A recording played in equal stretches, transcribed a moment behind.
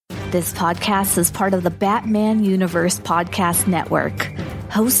This podcast is part of the Batman Universe Podcast Network,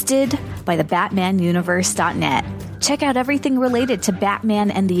 hosted by the BatmanUniverse.net. Check out everything related to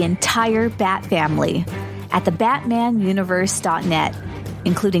Batman and the entire Bat family at the BatmanUniverse.net,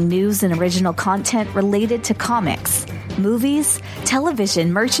 including news and original content related to comics, movies,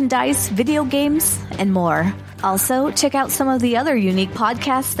 television, merchandise, video games, and more. Also, check out some of the other unique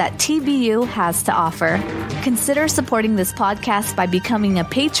podcasts that TBU has to offer. Consider supporting this podcast by becoming a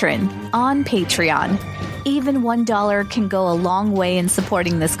patron on Patreon. Even $1 can go a long way in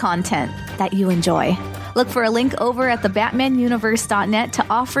supporting this content that you enjoy. Look for a link over at the BatmanUniverse.net to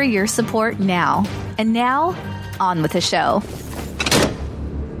offer your support now. And now, on with the show.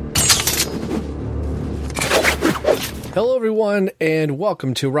 Hello, everyone, and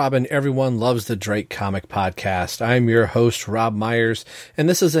welcome to Robin Everyone Loves the Drake comic podcast. I'm your host, Rob Myers, and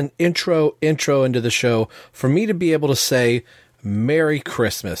this is an intro into the show for me to be able to say Merry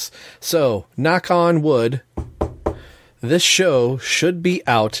Christmas. So, knock on wood, this show should be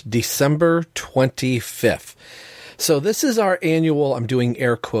out December 25th. So this is our annual, I'm doing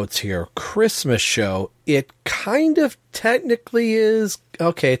air quotes here, Christmas show. It kind of technically is,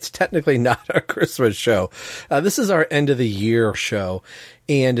 okay, it's technically not our Christmas show. This is our end of the year show.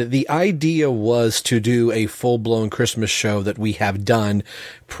 And the idea was to do a full-blown Christmas show that we have done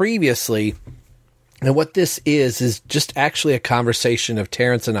previously. And what this is just actually a conversation of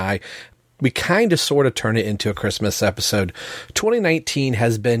Terrence and I. We kind of sort of turn it into a Christmas episode. 2019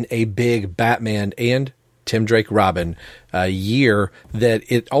 has been a big Batman and Tim Drake Robin year that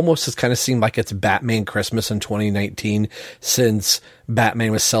it almost has kind of seemed like it's Batman Christmas in 2019 since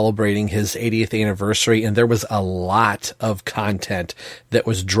Batman was celebrating his 80th anniversary, and there was a lot of content that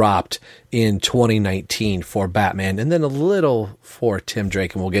was dropped in 2019 for Batman, and then a little for Tim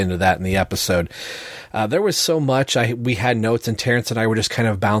Drake, and we'll get into that in the episode. There was so much. We had notes, and Terrence and I were just kind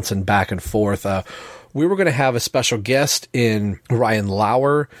of bouncing back and forth. We were going to have a special guest in Ryan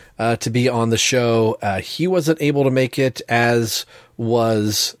Lauer to be on the show. He wasn't able to make it, as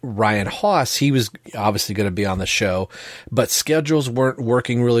was Ryan Haas. He was obviously going to be on the show, but schedules weren't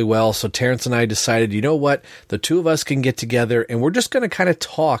working really well. So Terrence and I decided, you know what? The two of us can get together, and we're just going to kind of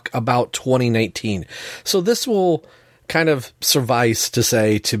talk about 2019. So this will kind of suffice to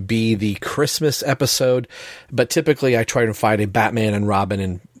say to be the Christmas episode, but typically I try to find a Batman and Robin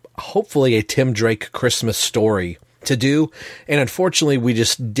and hopefully a Tim Drake Christmas story to do. And unfortunately, we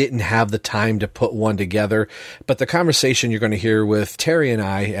just didn't have the time to put one together. But the conversation you're going to hear with Terry and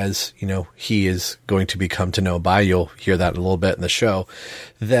I, as you know, he is going to be come to know by, you'll hear that in a little bit in the show,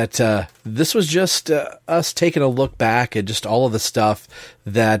 that this was just us taking a look back at just all of the stuff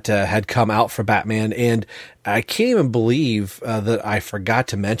that had come out for Batman. And I can't even believe that I forgot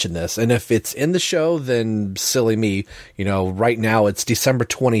to mention this. And if it's in the show, then silly me. You know, right now it's December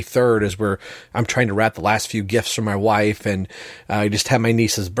 23rd is where I'm trying to wrap the last few gifts for my wife. And I just had my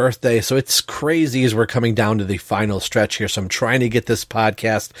niece's birthday. So it's crazy as we're coming down to the final stretch here. So I'm trying to get this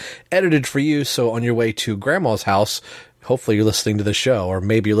podcast edited for you. So on your way to grandma's house, hopefully you're listening to the show, or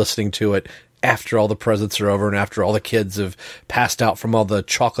maybe you're listening to it after all the presents are over and after all the kids have passed out from all the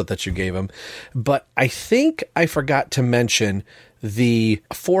chocolate that you gave them. But I think I forgot to mention the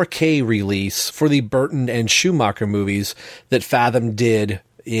 4K release for the Burton and Schumacher movies that Fathom did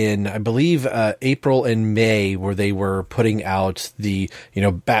in, I believe, April and May, where they were putting out the,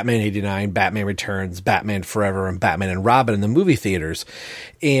 Batman 89, Batman Returns, Batman Forever, and Batman and Robin in the movie theaters.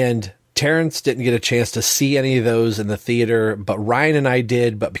 And Terrence didn't get a chance to see any of those in the theater, but Ryan and I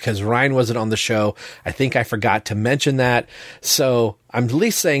did. But because Ryan wasn't on the show, I think I forgot to mention that. So I'm at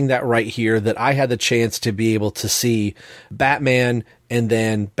least saying that right here, that I had the chance to be able to see Batman and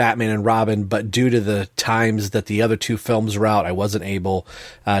then Batman and Robin, but due to the times that the other two films were out, I wasn't able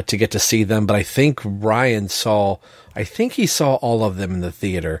to get to see them. But I think Ryan saw all of them in the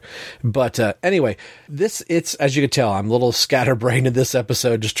theater. But anyway, it's as you can tell, I'm a little scatterbrained in this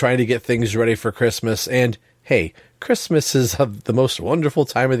episode, just trying to get things ready for Christmas. And hey, Christmas is the most wonderful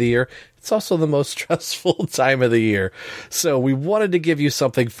time of the year. It's also the most stressful time of the year. So we wanted to give you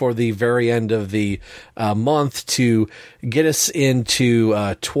something for the very end of the month to get us into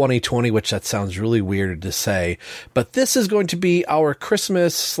 2020, which that sounds really weird to say. But this is going to be our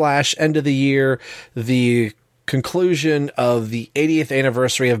Christmas / end of the year, the conclusion of the 80th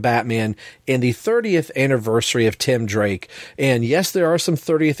anniversary of Batman and the 30th anniversary of Tim Drake. And yes, there are some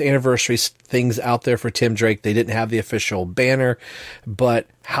 30th anniversary things out there for Tim Drake. They didn't have the official banner, but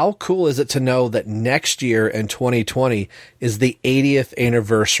how cool is it to know that next year in 2020 is the 80th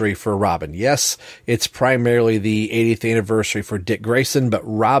anniversary for Robin? Yes, it's primarily the 80th anniversary for Dick Grayson, but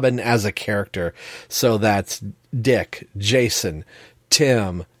Robin as a character. So that's Dick, Jason,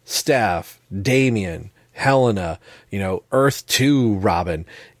 Tim, Steph, Damian, Helena, Earth 2 Robin.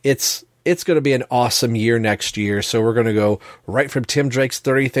 It's going to be an awesome year next year. So we're going to go right from Tim Drake's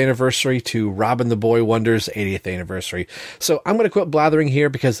 30th anniversary to Robin the Boy Wonder's 80th anniversary. So I'm going to quit blathering here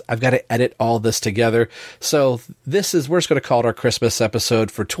because I've got to edit all this together. So we're just going to call it our Christmas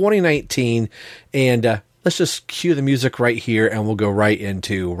episode for 2019. And let's just cue the music right here and we'll go right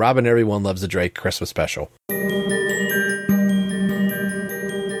into Robin Everyone Loves the Drake Christmas special.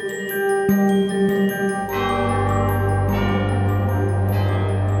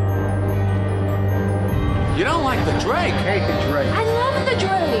 You don't like the Drake? Hate the Drake. I love the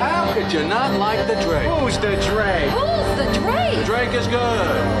Drake. How could you not like the Drake? Who's the Drake? Who's the Drake? The Drake is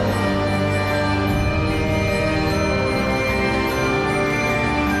good.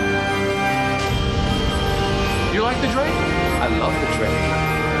 You like the Drake? I love the Drake.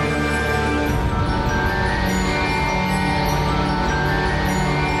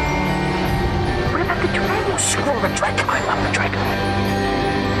 What about the Drake? Screw the Drake. I love the Drake.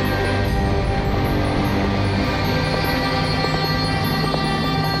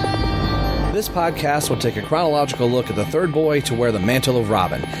 This podcast will take a chronological look at the third boy to wear the mantle of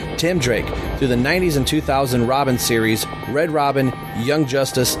Robin, Tim Drake, through the 90s and 2000 Robin series, Red Robin, Young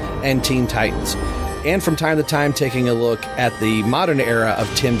Justice, and Teen Titans. And from time to time taking a look at the modern era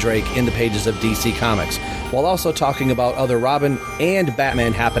of Tim Drake in the pages of DC Comics, while also talking about other Robin and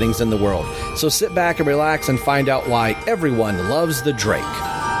Batman happenings in the world. So sit back and relax and find out why everyone loves the Drake.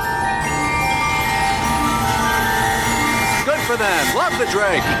 Good for them. Love the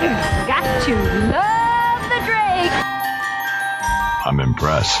Drake. Got to love the Drake. I'm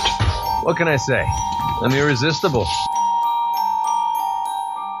impressed. What can I say? I'm irresistible.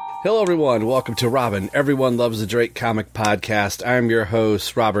 Hello, everyone. Welcome to Robin Everyone Loves the Drake comic podcast. I'm your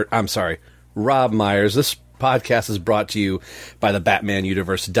host, Rob Myers. This podcast is brought to you by the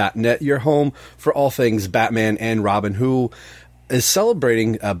BatmanUniverse.net, your home for all things Batman and Robin, who is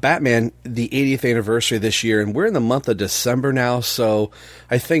celebrating Batman the 80th anniversary this year, and we're in the month of December now, so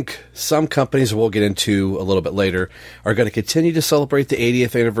I think some companies we'll get into a little bit later are going to continue to celebrate the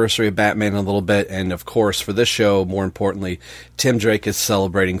 80th anniversary of Batman a little bit, and of course, for this show, more importantly, Tim Drake is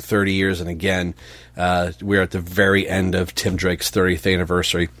celebrating 30 years, and again, we're at the very end of Tim Drake's 30th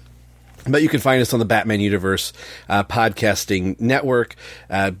anniversary. But you can find us on the Batman Universe podcasting network,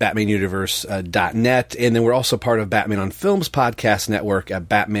 BatmanUniverse.net, and then we're also part of Batman on Films podcast network at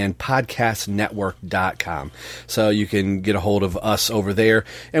BatmanPodcastNetwork.com. So you can get a hold of us over there,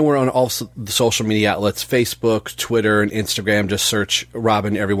 and we're on all the social media outlets, Facebook, Twitter, and Instagram. Just search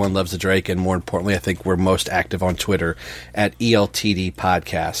Robin Everyone Loves the Drake, and more importantly, I think we're most active on Twitter at ELTD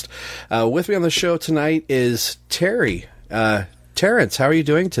Podcast. With me on the show tonight is Terry. Terrence, how are you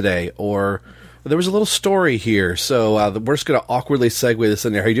doing today? Or there was a little story here, so we're just going to awkwardly segue this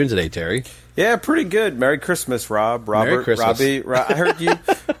in there. How are you doing today, Terry? Yeah, pretty good. Merry Christmas, Rob. Robert, Merry Christmas. Robbie. I heard you,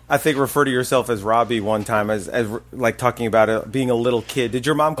 I think, refer to yourself as Robbie one time, as like talking about being a little kid. Did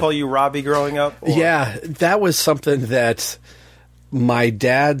your mom call you Robbie growing up? Or? Yeah, that was something that my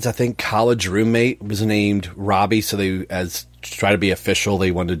dad's, I think, college roommate was named Robbie, so they, as try to be official,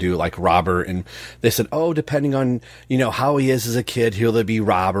 they wanted to do like Robert, and they said, oh, depending on how he is as a kid, he'll either be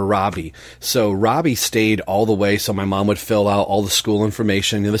Rob or Robbie. So Robbie stayed all the way, so my mom would fill out all the school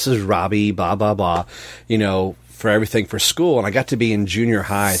information. This is Robbie, blah blah blah, for everything for school. And I got to be in junior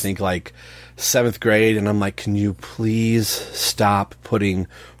high, I think like 7th grade, and I'm like, can you please stop putting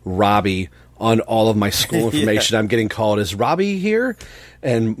Robbie on all of my school information? Yeah. I'm getting called, is Robbie here?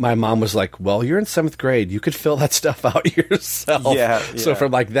 And my mom was like, well, you're in 7th grade. You could fill that stuff out yourself. Yeah. So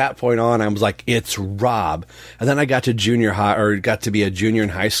from like that point on, I was like, it's Rob. And then I got to junior high, or got to be a junior in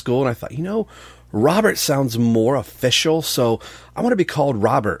high school. And I thought, Robert sounds more official. So I want to be called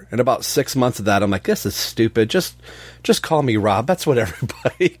Robert. And about 6 months of that, I'm like, this is stupid. Just call me Rob. That's what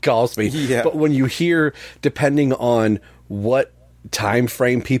everybody calls me. Yeah. But when you hear, depending on what time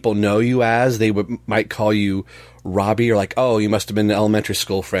frame people know you as, they might call you Robbie, or like, oh, you must have been elementary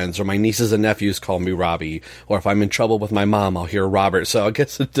school friends, or my nieces and nephews call me Robbie, or if I'm in trouble with my mom, I'll hear Robert. So I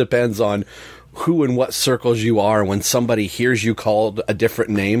guess it depends on who and what circles you are. When somebody hears you called a different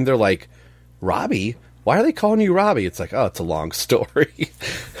name, they're like, Robbie? Why are they calling you Robbie? It's like, oh, it's a long story.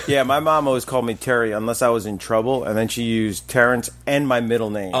 Yeah, my mom always called me Terry unless I was in trouble, and then she used Terrence and my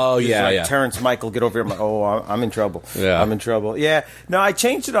middle name. Oh, yeah, like, yeah. Terrence Michael, get over here. I'm like, oh, I'm in trouble. Yeah. I'm in trouble. Yeah. No, I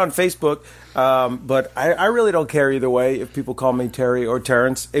changed it on Facebook, but I really don't care either way if people call me Terry or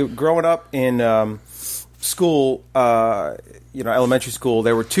Terrence. Growing up in school, elementary school,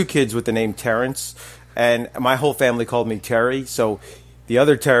 there were 2 kids with the name Terrence, and my whole family called me Terry, so the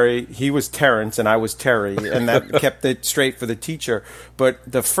other Terry, he was Terrence and I was Terry, and that kept it straight for the teacher. But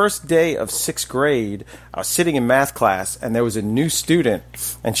the first day of 6th grade, I was sitting in math class, and there was a new student,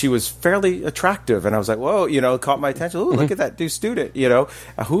 and she was fairly attractive, and I was like, whoa, it caught my attention. Ooh, look at that new student,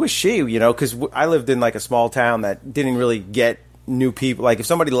 who is she, because I lived in like a small town that didn't really get new people. Like if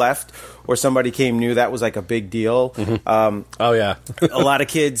somebody left or somebody came new, that was like a big deal. Oh yeah. A lot of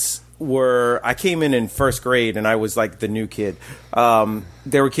kids I came in 1st grade and I was like the new kid.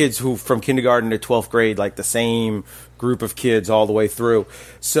 There were kids who from kindergarten to 12th grade, like the same group of kids all the way through.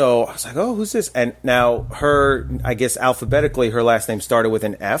 So I was like, oh, who's this? And now I guess alphabetically, her last name started with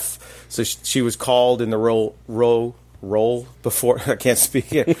an F. So she was called in the roll before, I can't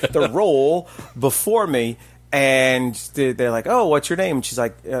speak it, the roll before me. And they're like, oh, what's your name? And she's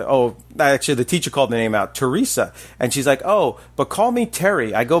like, actually, the teacher called the name out, Teresa. And she's like, oh, but call me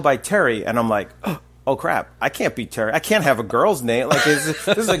Terry. I go by Terry. And I'm like, oh, crap. I can't be Terry. I can't have a girl's name. Like, this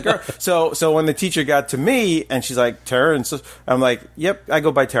is a girl. So when the teacher got to me and she's like, Terrence, I'm like, yep, I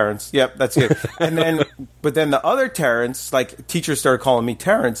go by Terrence. Yep, that's good. But then the other Terrence, like, teacher started calling me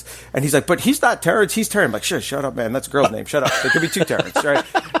Terrence. And he's like, but he's not Terrence. He's Terrence. I'm like, sure, shut up, man. That's a girl's name. Shut up. There could be 2 Terrence, right?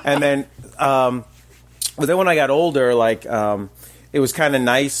 And then, but then when I got older, like, it was kind of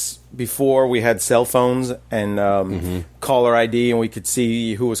nice before we had cell phones and caller ID and we could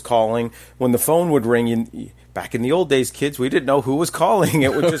see who was calling. When the phone would ring, back in the old days, kids, we didn't know who was calling.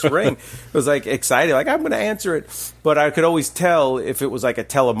 It would just ring. It was like exciting, like I'm going to answer it. But I could always tell if it was like a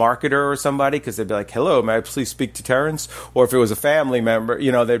telemarketer or somebody because they'd be like, hello, may I please speak to Terrence? Or if it was a family member,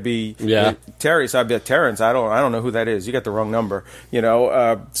 they'd be Terry. So I'd be like, Terrence, I don't know who that is. You got the wrong number.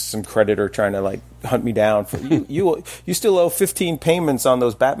 Some creditor trying to like hunt me down. For, you still owe 15 payments on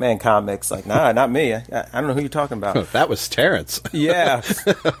those Batman comics. Like, nah, not me. I don't know who you're talking about. That was Terrence. Yeah.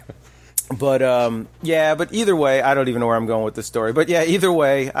 But but either way, I don't even know where I'm going with this story. But yeah, either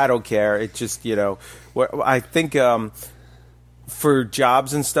way, I don't care. It's just, I think for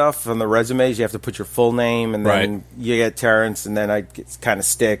jobs and stuff on the resumes, you have to put your full name, and then you get Terrence, and then it kind of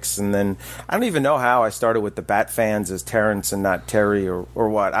sticks. And then I don't even know how I started with the Bat fans as Terrence and not Terry or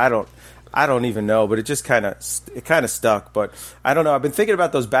what. I don't even know, but it just kind of stuck. But I don't know. I've been thinking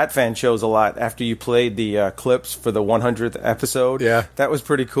about those Batman shows a lot after you played the clips for the 100th episode. Yeah, that was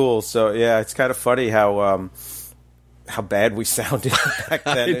pretty cool. So yeah, it's kind of funny how bad we sounded back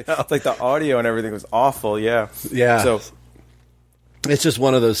then. It's like the audio and everything was awful. Yeah. So it's just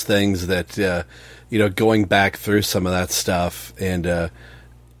one of those things that going back through some of that stuff and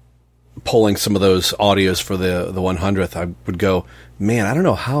pulling some of those audios for the 100th, I would go, man, I don't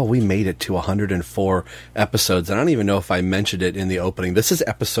know how we made it to 104 episodes. I don't even know if I mentioned it in the opening. This is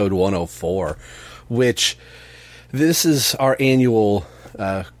episode 104, which this is our annual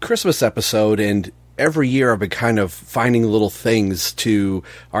Christmas episode, and every year I've been kind of finding little things to,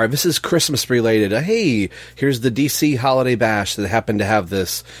 all right, this is Christmas related. Hey, here's the DC Holiday Bash that happened to have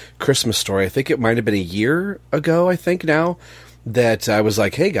this Christmas story. I think it might have been a year ago, now, that I was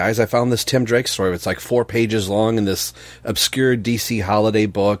like, hey guys, I found this Tim Drake story. It's like 4 pages long in this obscure DC holiday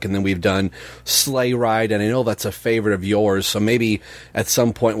book. And then we've done Sleigh Ride, and I know that's a favorite of yours. So maybe at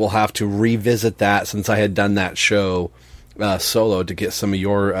some point we'll have to revisit that, since I had done that show solo, to get some of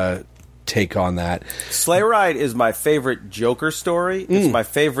your take on that. Sleigh Ride is my favorite Joker story. It's my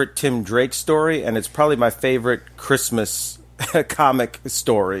favorite Tim Drake story, and it's probably my favorite Christmas comic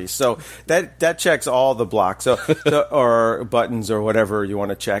story. So that checks all the blocks, or buttons, or whatever you want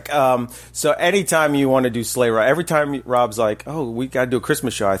to check. So anytime you want to do Sleigh Ride, every time Rob's like, oh, we got to do a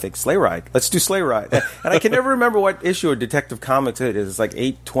Christmas show, I think Sleigh Ride. Let's do Sleigh Ride. And I can never remember what issue of Detective Comics it is. It's like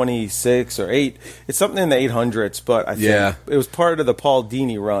 826 or 8. It's something in the 800s, but I think it was part of the Paul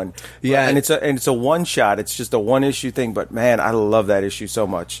Dini run. Yeah, and it's a one shot. It's just a one issue thing. But man, I love that issue so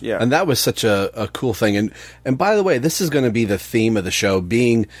much. Yeah, and that was such a cool thing. And by the way, this is going to be the theme of the show,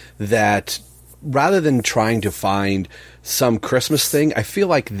 being that rather than trying to find some Christmas thing, I feel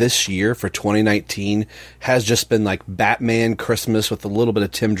like this year for 2019 has just been like Batman Christmas with a little bit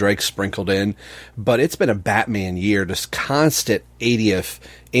of Tim Drake sprinkled in, but it's been a Batman year, just constant 80th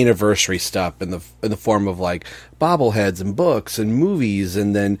anniversary stuff in the form of like bobbleheads and books and movies,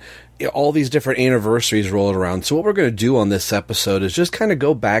 and then all these different anniversaries rolled around. So what we're going to do on this episode is just kind of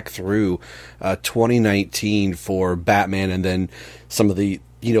go back through 2019 for Batman, and then some of the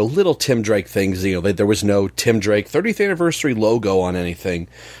little Tim Drake things. There was no Tim Drake 30th anniversary logo on anything,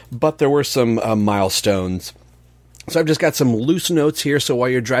 but there were some milestones. So I've just got some loose notes here. So while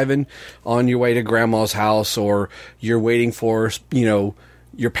you're driving on your way to Grandma's house, or you're waiting for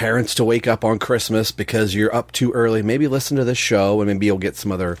your parents to wake up on Christmas because you're up too early, maybe listen to this show and maybe you'll get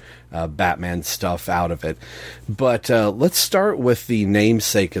some other Batman stuff out of it. But let's start with the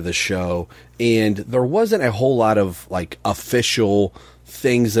namesake of the show. And there wasn't a whole lot of like official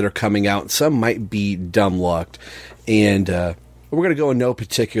things that are coming out. Some might be dumb lucked. And we're going to go in no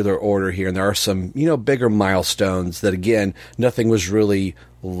particular order here. And there are some, bigger milestones that, again, nothing was really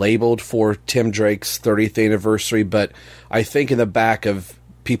labeled for Tim Drake's 30th anniversary. But I think in the back of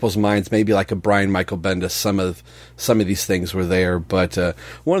people's minds, maybe like a Brian Michael Bendis, some of these things were there. But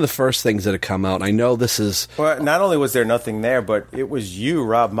one of the first things that had come out, and I know this is... Well, not only was there nothing there, but it was you,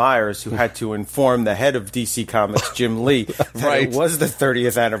 Rob Myers, who had to inform the head of DC Comics, Jim Lee, that Right. it was the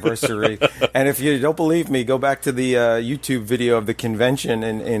 30th anniversary. And if you don't believe me, go back to the YouTube video of the convention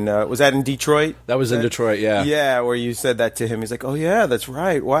in was that in Detroit? That was in Detroit, yeah. Yeah, where you said that to him. He's like, oh, yeah, that's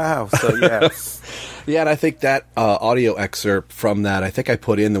right. Wow. So, yeah. Yeah, and I think that audio excerpt from that, I think I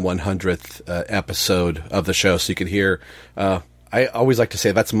put in the 100th episode of the show so you could hear. I always like to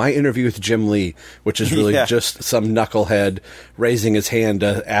say that's my interview with Jim Lee, which is really just some knucklehead raising his hand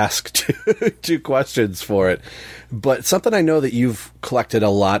to ask two questions for it. But something I know that you've collected a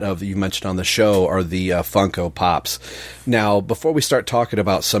lot of that you mentioned on the show are the Funko Pops. Now, before we start talking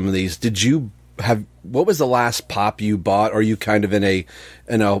about some of these, what was the last pop you bought? Are you kind of in a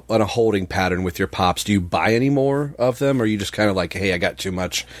holding pattern with your pops? Do you buy any more of them, or are you just kind of like, hey, I got too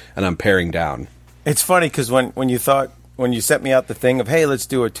much and I'm paring down? It's funny because when you sent me out the thing of, hey, let's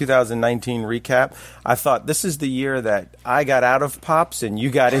do a 2019 recap, I thought this is the year that I got out of pops and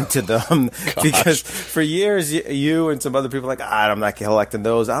you got into them. Because for years, you and some other people were like, I'm not collecting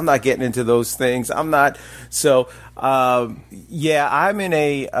those. I'm not getting into those things. I'm not. So, I'm in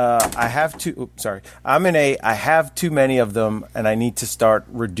a, I have too many of them and I need to start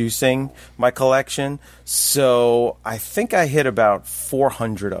reducing my collection. So I think I hit about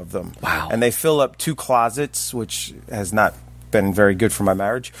 400 of them. Wow. And they fill up 2 closets, which has not been very good for my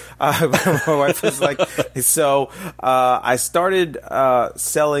marriage. My wife was like, so I started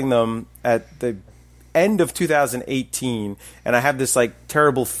selling them at the end of 2018, and I have this like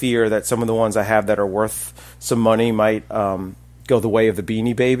terrible fear that some of the ones I have that are worth some money might go the way of the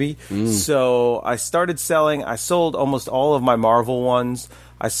Beanie Baby. So I started selling. I sold almost all of my Marvel ones.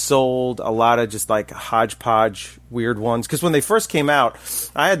 I sold a lot of just like hodgepodge weird ones because when they first came out,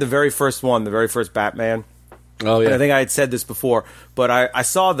 I had the very first one, the very first Batman. Oh yeah, and I think I had said this before, but I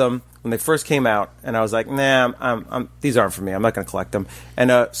saw them when they first came out, and I was like, nah, these aren't for me. I'm not going to collect them. And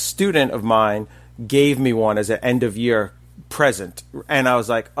a student of mine gave me one as an end of year present, and I was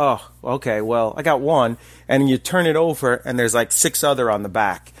like, oh, okay, well, I got one, and you turn it over, and there's like 6 other on the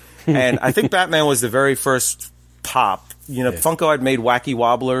back, and I think Batman was the very first pop. Funko had made wacky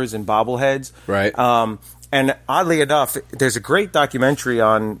wobblers and bobbleheads, right? And oddly enough, there's a great documentary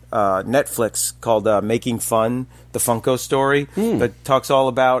on Netflix called Making Fun, the Funko Story, that talks all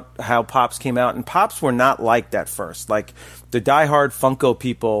about how Pops came out. And Pops were not liked at first. Like, the diehard Funko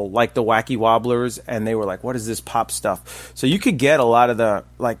people liked the wacky wobblers, and they were like, what is this Pop stuff? So you could get a lot of the,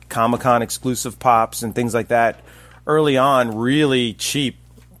 like, Comic-Con exclusive Pops and things like that early on really cheap.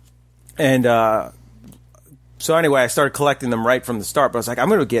 And so anyway, I started collecting them right from the start. But I was like, I'm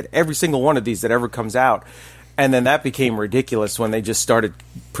going to get every single one of these that ever comes out. And then that became ridiculous when they just started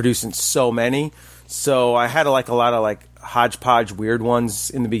producing so many. So I had like a lot of like hodgepodge weird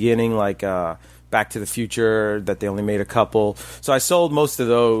ones in the beginning, like Back to the Future, that they only made a couple. So I sold most of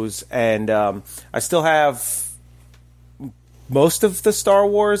those. And I still have most of the Star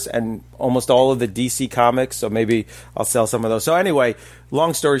Wars and almost all of the DC comics. So maybe I'll sell some of those. So anyway,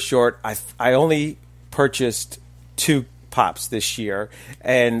 long story short, I only purchased 2 Pops this year,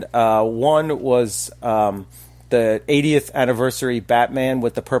 and one was the 80th anniversary Batman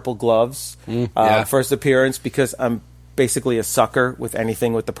with the purple gloves, first appearance, because I'm basically a sucker with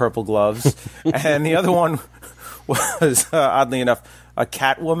anything with the purple gloves. And the other one was, oddly enough, a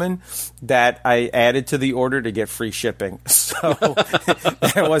Catwoman that I added to the order to get free shipping. So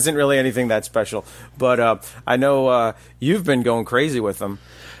there wasn't really anything that special. But I know you've been going crazy with them.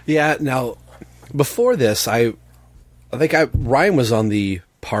 Yeah, now... Before this, I think Ryan was on the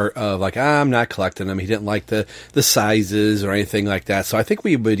part of like, I'm not collecting them. He didn't like the sizes or anything like that. So I think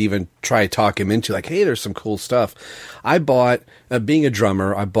we would even try to talk him into like, hey, there's some cool stuff. I bought, being a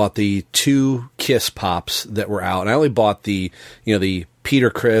drummer, I bought the 2 Kiss Pops that were out. And I only bought the Peter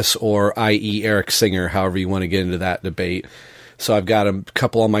Criss or i.e. Eric Singer, however you want to get into that debate. So I've got a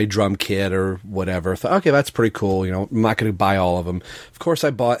couple on my drum kit or whatever. I thought, okay, that's pretty cool. I'm not going to buy all of them. Of course,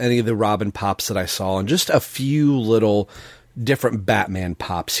 I bought any of the Robin Pops that I saw and just a few little different Batman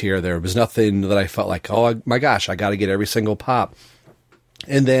Pops here. There was nothing that I felt like, oh my gosh, I got to get every single Pop.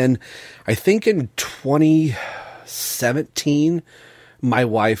 And then I think in 2017, my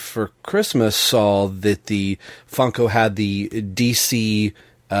wife for Christmas saw that the Funko had the DC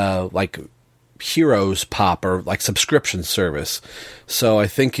like Heroes Pop or like subscription service. So I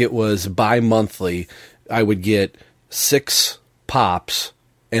think it was bi-monthly. I would get 6 pops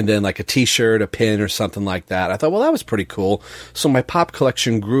and then like a t-shirt, a pin or something like that. I thought, well, that was pretty cool. So my pop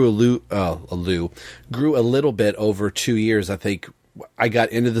collection grew grew a little bit over 2 years. I think I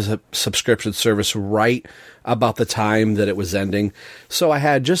got into the subscription service right about the time that it was ending. So I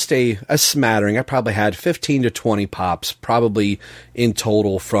had just a smattering. I probably had 15 to 20 pops, probably in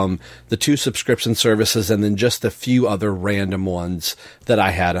total from the 2 subscription services and then just a few other random ones that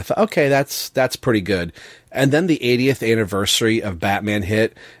I had. I thought, okay, that's pretty good. And then the 80th anniversary of Batman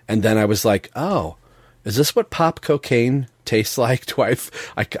hit, and then I was like, oh, is this what pop cocaine tastes like? Do I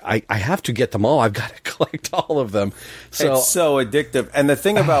have to get them all. I've got to collect all of them. So it's so addictive. And the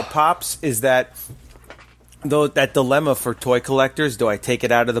thing about pops is that though that dilemma for toy collectors, do I take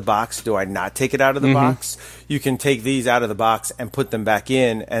it out of the box? Do I not take it out of the box? You can take these out of the box and put them back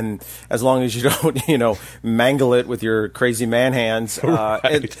in, and as long as you don't, mangle it with your crazy man hands,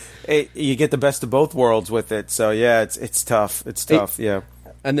 right. You get the best of both worlds with it. So yeah, it's tough. It's tough. Yeah.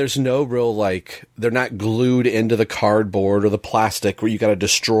 And there's no real, they're not glued into the cardboard or the plastic where you got to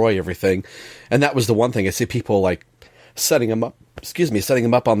destroy everything. And that was the one thing. I see people setting them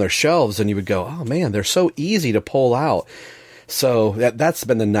up on their shelves, and you would go, oh man, they're so easy to pull out. So that's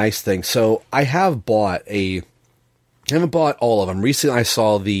been the nice thing. So I haven't bought all of them. Recently I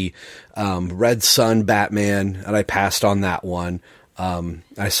saw the Red Sun Batman, and I passed on that one.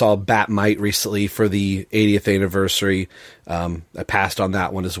 I saw Batmite recently for the 80th anniversary. I passed on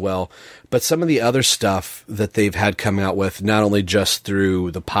that one as well. But some of the other stuff that they've had coming out with, not only just through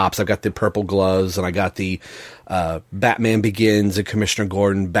the pops, I've got the purple gloves, and I got the Batman Begins and Commissioner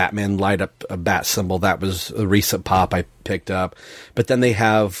Gordon Batman light up a bat symbol. That was a recent pop I picked up. But then they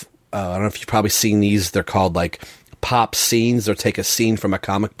have, I don't know if you've probably seen these, they're called pop scenes. They'll take a scene from a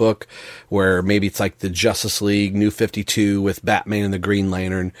comic book where maybe it's like the Justice League New 52 with Batman and the Green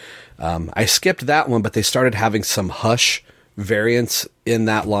Lantern. I skipped that one, but they started having some Hush variants in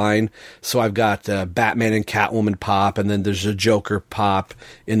that line. So I've got Batman and Catwoman pop, and then there's a Joker pop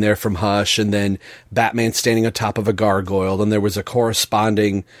in there from Hush, and then Batman standing on top of a gargoyle. Then there was a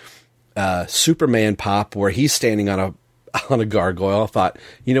corresponding Superman pop where he's standing on a gargoyle. I thought,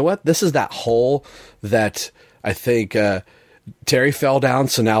 you know what? This is that hole that I think Terry fell down,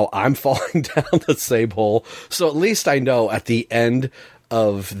 so now I'm falling down the same hole. So at least I know at the end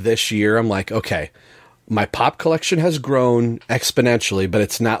of this year, I'm like, okay, my pop collection has grown exponentially, but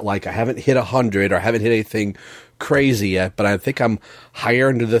it's not like I haven't hit 100 or I haven't hit anything crazy yet, but I think I'm higher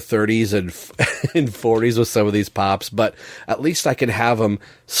into the 30s and 40s with some of these pops, but at least I can have them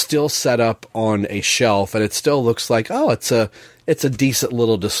still set up on a shelf, and it still looks like, oh, it's a decent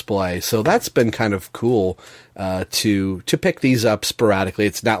little display. So that's been kind of cool to pick these up sporadically.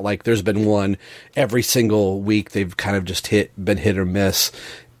 It's not like there's been one every single week. They've kind of just been hit or miss.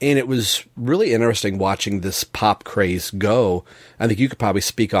 And it was really interesting watching this pop craze go. I think you could probably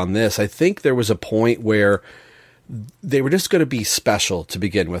speak on this. I think there was a point where they were just going to be special to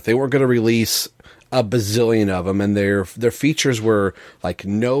begin with. They weren't going to release a bazillion of them, and their features were like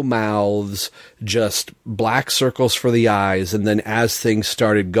no mouths, just black circles for the eyes, and then as things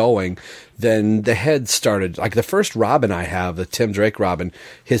started going, then the head started, like the first Robin I have, the Tim Drake Robin,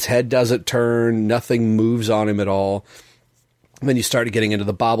 his head doesn't turn, nothing moves on him at all. And then you started getting into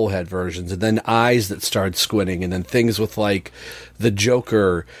the bobblehead versions, and then eyes that started squinting, and then things with like the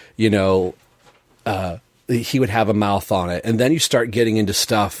Joker, he would have a mouth on it. And then you start getting into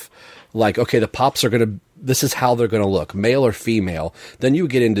stuff like, okay, the pops this is how they're going to look, male or female. Then you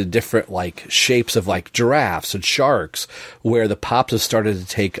get into different like shapes of like giraffes and sharks, where the pops have started to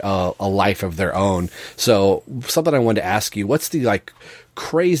take a life of their own. So something I wanted to ask you, what's the like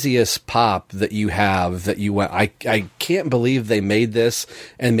craziest pop that you have that you went, I can't believe they made this,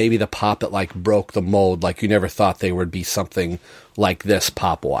 and maybe the pop that like broke the mold, like you never thought they would be something like this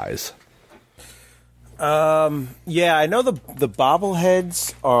pop wise? Yeah, I know the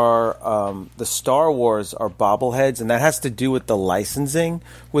bobbleheads are, the Star Wars are bobbleheads, and that has to do with the licensing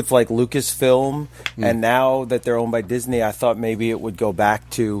with like Lucasfilm. And now that they're owned by Disney, I thought maybe it would go back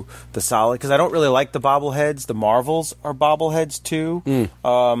to the solid, because I don't really like the bobbleheads. The Marvels are bobbleheads too.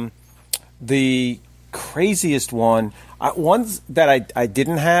 The craziest ones that I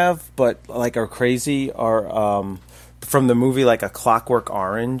didn't have, but like are crazy are, from the movie, like A Clockwork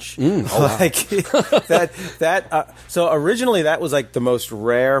Orange. Like so originally that was like the most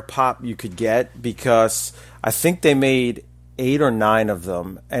rare pop you could get, because I think they made 8 or 9 of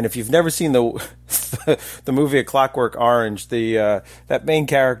them. And if you've never seen the movie A Clockwork Orange, that main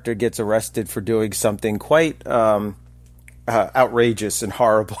character gets arrested for doing something quite outrageous and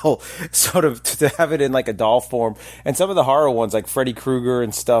horrible, sort of to have it in like a doll form. And some of the horror ones, like Freddy Krueger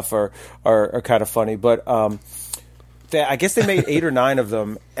and stuff, are kind of funny. But I guess they made 8 or 9 of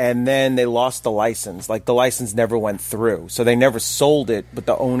them, and then they lost the license. Like, the license never went through. So they never sold it, but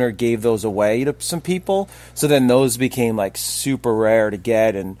the owner gave those away to some people. So then those became, like, super rare to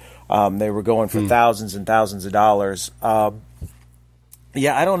get, and they were going for thousands and thousands of dollars. Yeah,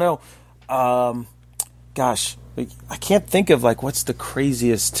 I don't know. Gosh, I can't think of, like, what's the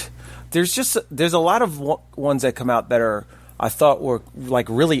craziest. There's a lot of ones that come out that are, I thought were like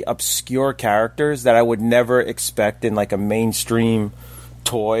really obscure characters that I would never expect in like a mainstream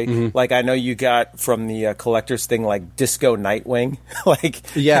toy. Mm-hmm. Like, I know you got from the collector's thing, like Disco Nightwing. Like,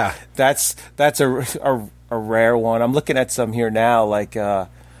 yeah, that's a rare one. I'm looking at some here now, like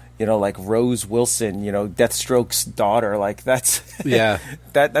like Rose Wilson, Deathstroke's daughter. Like, that's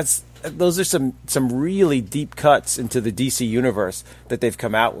those are some really deep cuts into the DC universe that they've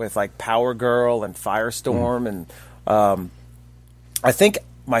come out with, like Power Girl and Firestorm and. I think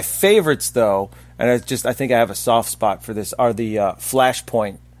my favorites, though, and I think I have a soft spot for this, are the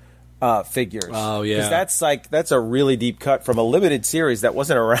Flashpoint figures. Oh, yeah. Because that's a really deep cut from a limited series that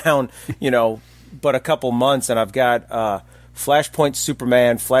wasn't around, but a couple months. And I've got Flashpoint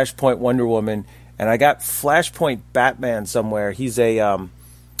Superman, Flashpoint Wonder Woman, and I got Flashpoint Batman somewhere. He's a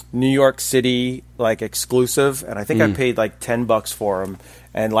New York City like exclusive, and I think I paid like $10 for him.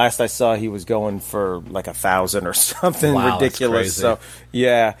 And last I saw, he was going for like 1,000 or something ridiculous. So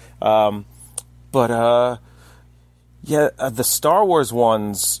yeah, the Star Wars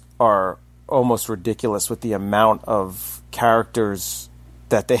ones are almost ridiculous with the amount of characters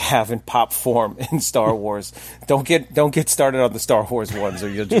that they have in pop form in Star Wars. Don't get started on the Star Wars ones, or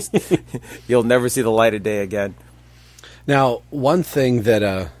you'll never see the light of day again. Now, one thing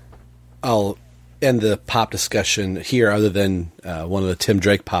that I'll end the pop discussion here, other than one of the Tim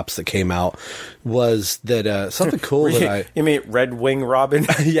Drake pops that came out, was that something cool that You mean Red Wing Robin?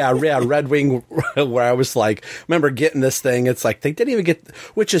 yeah, Red Wing, where I was like, remember getting this thing, it's like they didn't even get,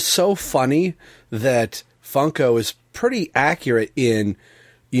 which is so funny that Funko is pretty accurate in,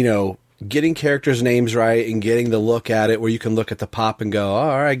 getting characters' names right and getting the look at it where you can look at the pop and go, oh,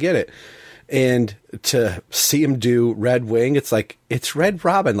 all right, I get it. And to see him do Red Wing, it's like, it's Red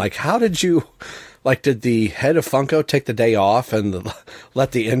Robin. Like, how did you... Like, did the head of Funko take the day off and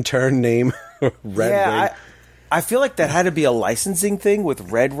let the intern name Red Wing? I feel like that had to be a licensing thing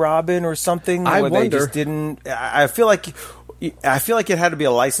with Red Robin or something. I wonder. They just didn't. I feel like it had to be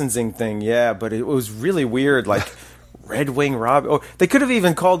a licensing thing. Yeah, but it was really weird. Like Red Wing Robin, or they could have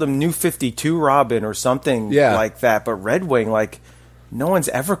even called him New 52 Robin or something like that. But Red Wing, like. No one's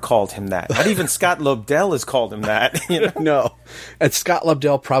ever called him that. Not even Scott Lobdell has called him that. No. And Scott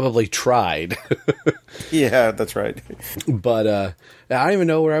Lobdell probably tried. Yeah, that's right. But I don't even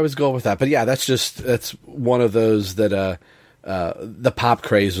know where I was going with that. But yeah, that's one of those that the pop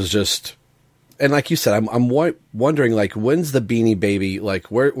craze was just... And like you said, I'm wondering, like, when's the Beanie Baby, like,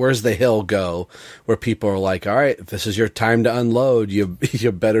 where's the hill go where people are like, all right, if this is your time to unload, you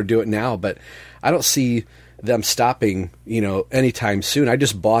better do it now. But I don't see... them stopping, anytime soon. I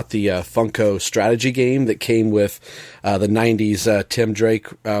just bought the Funko strategy game that came with the 90s Tim Drake,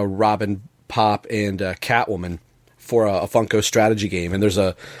 Robin Pop, and Catwoman for a Funko strategy game. And there's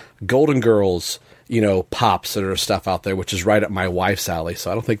a Golden Girls, pops that are stuff out there, which is right up my wife's alley.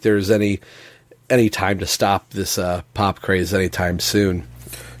 So I don't think there's any time to stop this pop craze anytime soon.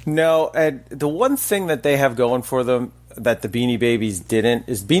 No, and the one thing that they have going for them that the Beanie Babies didn't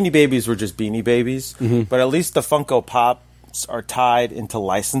is Beanie Babies were just Beanie Babies, but at least the Funko Pops are tied into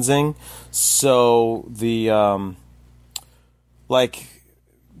licensing, so the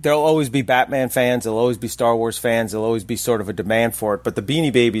there'll always be Batman fans, there'll always be Star Wars fans, there'll always be sort of a demand for it. But the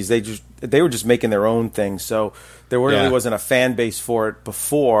Beanie Babies, they were just making their own thing, so there really wasn't a fan base for it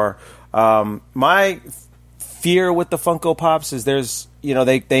before. My fear with the Funko Pops is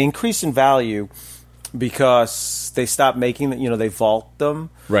they increase in value because they stop making them, they vault them.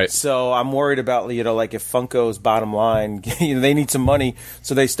 Right. So I'm worried about, like if Funko's bottom line, they need some money,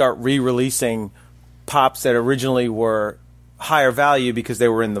 so they start re-releasing pops that originally were higher value because they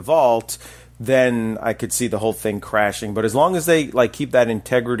were in the vault, then I could see the whole thing crashing. But as long as they keep that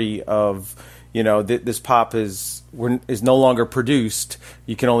integrity of, this pop is no longer produced,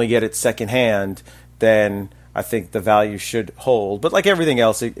 you can only get it secondhand, then I think the value should hold. But like everything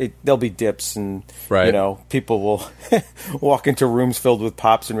else, there'll be dips, and people will walk into rooms filled with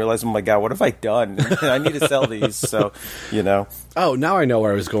pops and realize, oh my God, what have I done? I need to sell these. So, Oh, now I know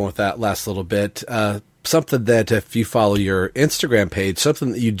where I was going with that last little bit. Something that if you follow your Instagram page,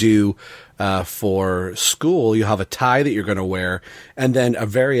 something that you do for school, you have a tie that you're going to wear, and then a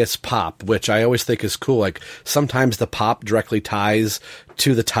various pop, which I always think is cool. Like sometimes the pop directly ties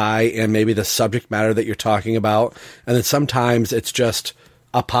to the tie and maybe the subject matter that you're talking about, and then sometimes it's just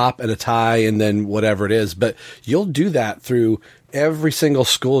a pop and a tie and then whatever it is. But you'll do that through every single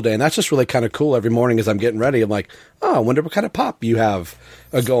school day, and that's just really kind of cool. Every morning as I'm getting ready, I'm like, oh, I wonder what kind of pop you have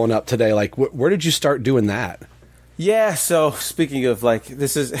going up today. Like, where did you start doing that? Yeah, so speaking of, like,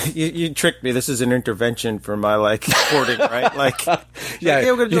 this is, you tricked me. This is an intervention for my, like, hoarding, right? Like,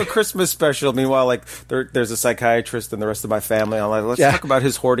 we're going to do a Christmas special. Meanwhile, like, there's a psychiatrist and the rest of my family. I'm like, let's talk about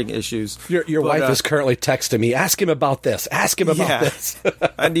his hoarding issues. Your wife is currently texting me. Ask him about this. Ask him about this.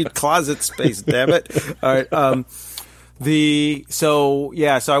 I need closet space, damn it. All right. So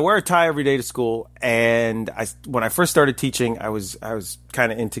I wear a tie every day to school, and when I first started teaching, I was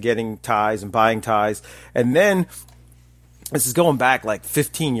kind of into getting ties and buying ties, and then this is going back like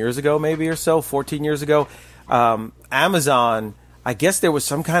 15 years ago, maybe or so, 14 years ago. Amazon, I guess there was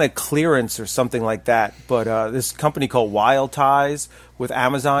some kind of clearance or something like that, but this company called Wild Ties with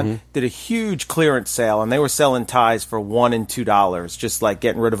Amazon did a huge clearance sale, and they were selling ties for $1 and $2, just like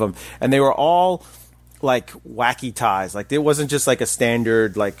getting rid of them, and they were all like wacky ties. Like it wasn't just like a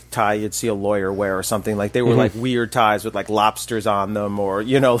standard like tie you'd see a lawyer wear or something. Like they were like weird ties with like lobsters on them, or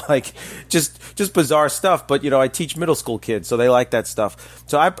like just bizarre stuff. But I teach middle school kids, so they like that stuff.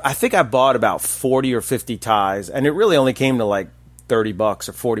 So I think I bought about 40 or 50 ties, and it really only came to like $30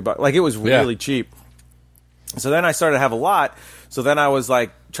 or $40. Like it was really cheap. So then I started to have a lot. So then I was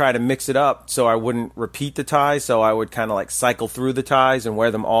like trying to mix it up so I wouldn't repeat the ties. So I would kind of like cycle through the ties and wear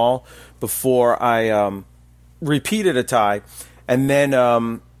them all before I repeated a tie. And then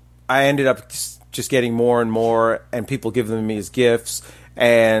I ended up just getting more and more, and people give them to me as gifts,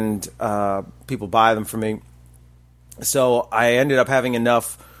 and people buy them for me. So I ended up having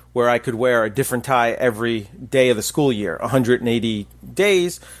enough where I could wear a different tie every day of the school year, 180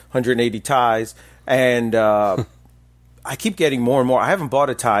 days, 180 ties. And I keep getting more and more. I haven't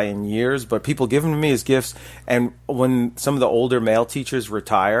bought a tie in years, but people give them to me as gifts. And when some of the older male teachers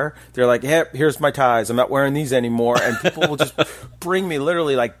retire, they're like, hey, here's my ties. I'm not wearing these anymore. And people will just bring me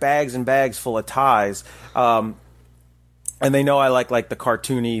literally like bags and bags full of ties. And they know I like the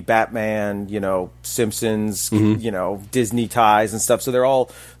cartoony Batman, Simpsons, Disney ties and stuff. So they're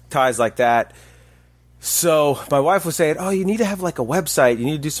all ties like that. So my wife was saying, oh, you need to have like a website. You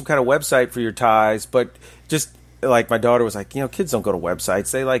need to do some kind of website for your ties. But just like my daughter was like, kids don't go to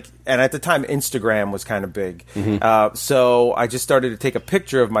websites. They and at the time Instagram was kind of big. So I just started to take a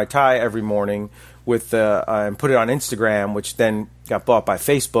picture of my tie every morning with and put it on Instagram, which then got bought by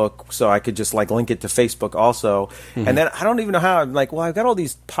Facebook, so I could just link it to Facebook also. And then I don't even know how. I'm like, well, I've got all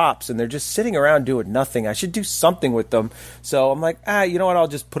these pops and they're just sitting around doing nothing. I should do something with them. So I'm like, you know what? I'll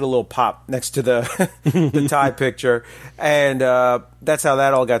just put a little pop next to the the tie picture, and that's how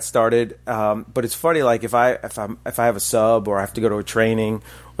that all got started. But it's funny, like if I have a sub or I have to go to a training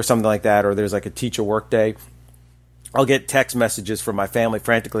or something like that, or there's like a teacher work day, I'll get text messages from my family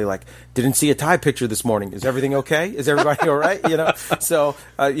frantically like, didn't see a tie picture this morning. Is everything okay? Is everybody all right? So,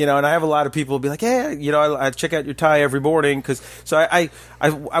 and I have a lot of people be like, yeah, I check out your tie every morning. So I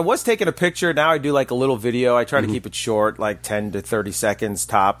was taking a picture. Now I do like a little video. I try to keep it short, like 10 to 30 seconds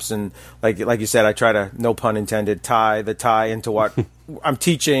tops. And like you said, I try to, no pun intended, tie the tie into what I'm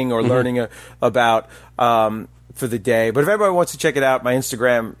teaching or learning about, for the day. But if everybody wants to check it out, my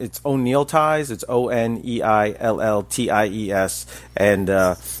Instagram, it's O'Neill Ties. It's ONEILLTIES.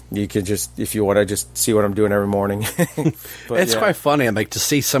 And you can just, if you want to just see what I'm doing every morning. But, it's quite funny. I'm like to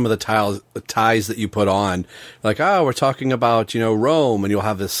see some of the ties that you put on. Like, we're talking about, Rome, and you'll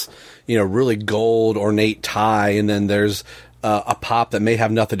have this, really gold ornate tie, and then there's a pop that may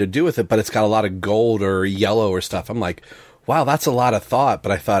have nothing to do with it, but it's got a lot of gold or yellow or stuff. I'm like, wow, that's a lot of thought.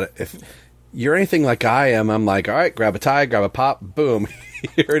 But I thought if you're anything like I am, I'm like, all right, grab a tie, grab a pop, boom,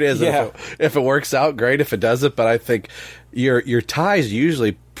 here it is. Yeah. If it works out, great. If it doesn't, but I think your tie's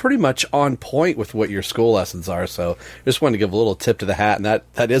usually pretty much on point with what your school lessons are. So just wanted to give a little tip to the hat, and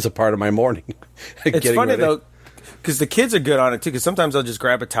that is a part of my morning. It's funny though, because the kids are good on it too. Because sometimes I'll just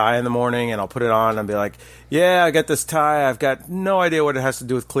grab a tie in the morning and I'll put it on and be like, "Yeah, I got this tie. I've got no idea what it has to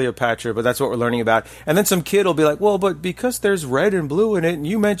do with Cleopatra, but that's what we're learning about." And then some kid will be like, "Well, but because there's red and blue in it, and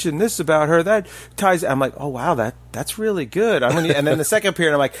you mentioned this about her, that ties." I'm like, "Oh wow, that's really good." And then the second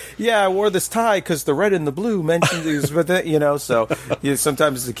period, I'm like, "Yeah, I wore this tie because the red and the blue mentioned these," but so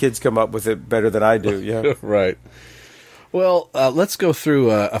sometimes the kids come up with it better than I do. Yeah, right. Well, let's go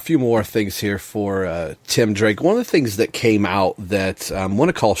through a few more things here for Tim Drake. One of the things that came out that I want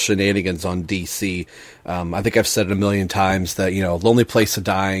to call shenanigans on DC, I think I've said it a million times that, Lonely Place of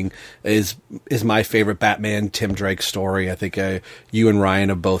Dying is my favorite Batman Tim Drake story. I think you and Ryan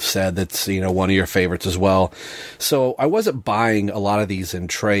have both said that's, one of your favorites as well. So I wasn't buying a lot of these in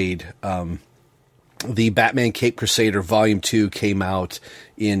trade. The Batman Cape Crusader Volume 2 came out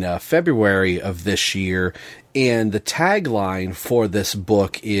in February of this year, and the tagline for this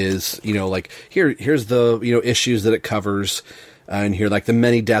book is, here's the, issues that it covers, and here, the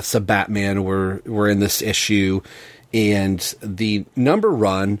many deaths of Batman were in this issue, and the number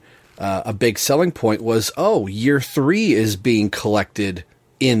run, a big selling point was, year 3 is being collected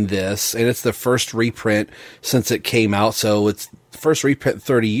in this, and it's the first reprint since it came out, so it's first reprint in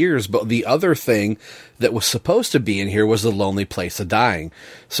 30 years, but the other thing that was supposed to be in here was The Lonely Place of Dying.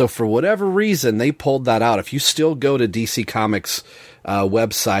 So for whatever reason, they pulled that out. If you still go to DC Comics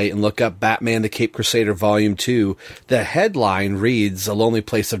website and look up Batman the Cape Crusader Volume 2, the headline reads A Lonely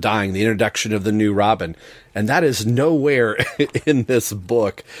Place of Dying, the introduction of the new Robin. And that is nowhere in this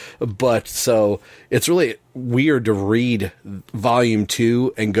book. But so it's really weird to read Volume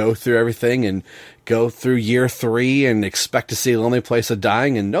 2 and go through everything and go through year 3 and expect to see A Lonely Place of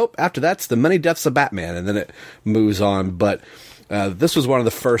Dying. And nope, after that's the many deaths of Batman. And then it moves on. But this was one of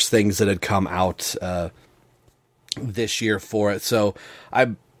the first things that had come out this year for it. So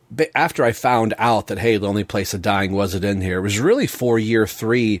after I found out that, hey, Lonely Place of Dying wasn't in here, it was really for year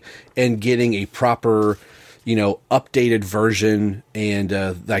 3 and getting a proper, updated version and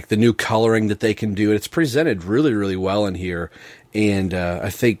the new coloring that they can do. It's presented really, really well in here. And I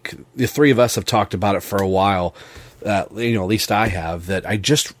think the three of us have talked about it for a while. At least I have, that I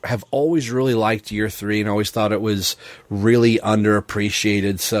just have always really liked year 3 and always thought it was really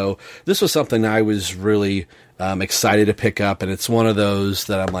underappreciated. So this was something I was really excited to pick up, and it's one of those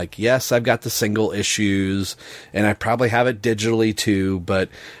that I'm like, yes, I've got the single issues, and I probably have it digitally too, but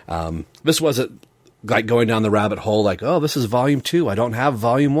this wasn't like going down the rabbit hole like, oh, this is Volume 2, I don't have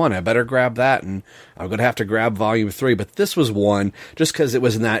Volume 1, I better grab that, and I'm going to have to grab Volume 3, but this was one, just because it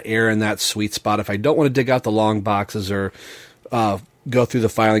was in that era, in that sweet spot. If I don't want to dig out the long boxes or go through the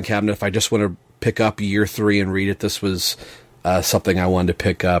filing cabinet, if I just want to pick up year 3 and read it, this was something I wanted to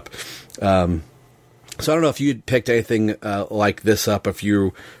pick up. So I don't know if you'd picked anything like this up, if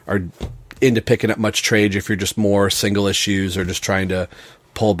you are into picking up much trade, if you're just more single issues or just trying to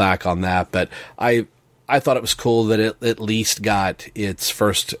pull back on that. But I thought it was cool that it at least got its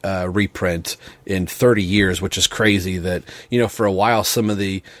first reprint in 30 years, which is crazy that, for a while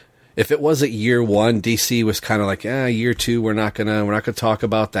if it wasn't year 1, DC was kind of like, year 2, we're not gonna talk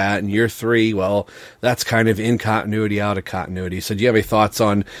about that. And year 3, well, that's kind of in continuity, out of continuity. So do you have any thoughts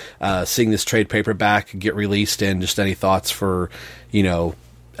on seeing this trade paperback get released, and just any thoughts for,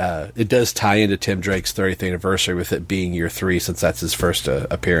 it does tie into Tim Drake's 30th anniversary with it being year 3, since that's his first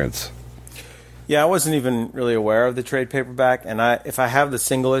appearance. Yeah, I wasn't even really aware of the trade paperback, and if I have the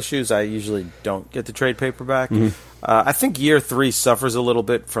single issues, I usually don't get the trade paperback. Mm-hmm. I think year 3 suffers a little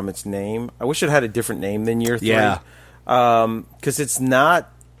bit from its name. I wish it had a different name than year 3. Yeah. Because it's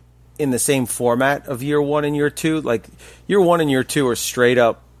not in the same format of year 1 and year 2. Like, year 1 and year 2 are straight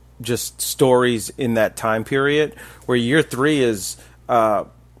up just stories in that time period, where year 3 is,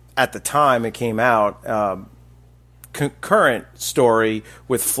 at the time it came out, current story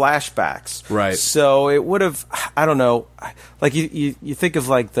with flashbacks. Right. So it would have, I don't know, like you think of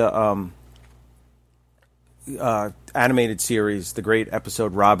like the animated series, the great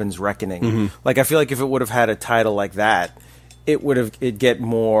episode Robin's Reckoning. Mm-hmm. Like, I feel like if it would have had a title like that, it'd get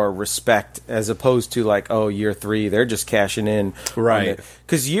more respect, as opposed to like, oh, year 3, they're just cashing in. Right.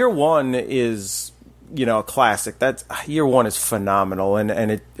 Because year 1 is, a classic. That's year 1 is phenomenal,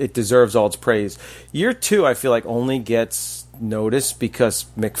 and it deserves all its praise. Year 2, I feel like, only gets noticed because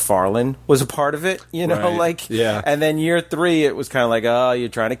McFarlane was a part of it, Right. Yeah. And then year 3, it was kind of like, oh, you're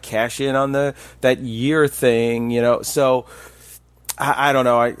trying to cash in on that year thing, So I don't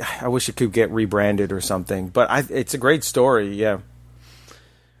know. I wish it could get rebranded or something, but it's a great story. Yeah.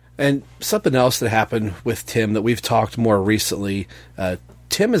 And something else that happened with Tim that we've talked more recently,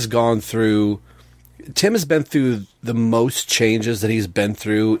 Tim has gone through Tim has been through the most changes that he's been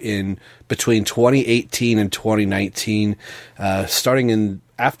through in between 2018 and 2019, starting in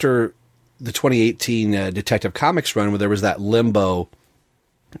after the 2018 Detective Comics run, where there was that limbo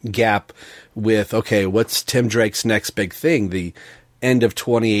gap with, okay, what's Tim Drake's next big thing? The end of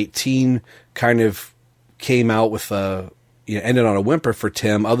 2018 kind of came out with ended on a whimper for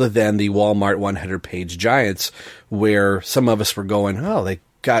Tim, other than the Walmart 100-page Giants, where some of us were going, oh, they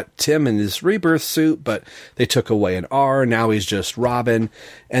got Tim in his rebirth suit, but they took away an R. Now he's just Robin.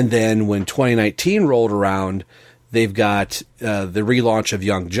 And then when 2019 rolled around, they've got the relaunch of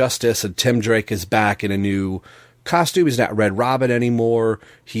Young Justice, and Tim Drake is back in a new costume. He's not Red Robin anymore.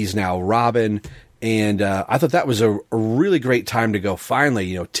 He's now Robin. And I thought that was a really great time to go.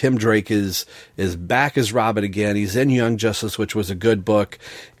 Finally, Tim Drake is back as Robin again. He's in Young Justice, which was a good book.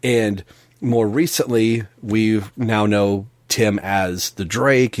 And more recently, we now know Tim as the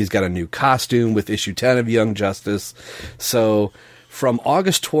Drake. He's got a new costume with issue 10 of Young Justice. So from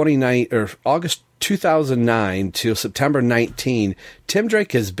August 2009 to September 19, Tim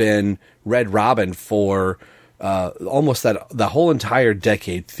Drake has been Red Robin for almost the whole entire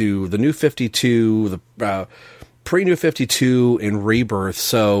decade, through the New 52, the pre-New 52, and Rebirth.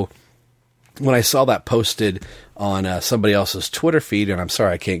 So when I saw that posted on somebody else's Twitter feed, and I'm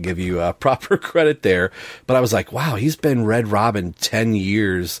sorry I can't give you proper credit there, but I was like, wow, he's been Red Robin 10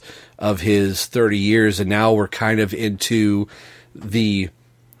 years of his 30 years, and now we're kind of into the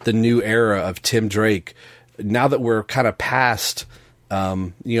new era of Tim Drake. Now that we're kind of past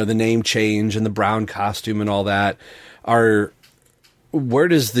the name change and the brown costume and all that, where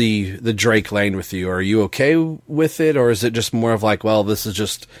does the Drake land with you? Are you okay with it, or is it just more of like, well, this is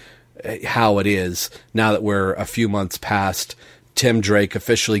just how it is now that we're a few months past Tim Drake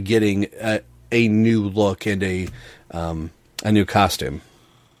officially getting a new look and a new costume?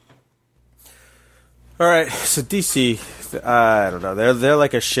 All right, so DC, I don't know. They're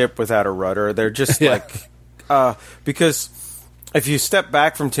like a ship without a rudder. They're just because if you step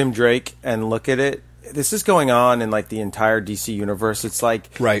back from Tim Drake and look at it, this is going on in like the entire DC universe. It's like,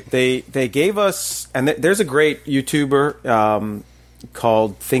 right. They gave us, and there's a great YouTuber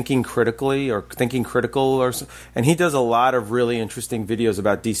called Thinking Critically or Thinking Critical, and he does a lot of really interesting videos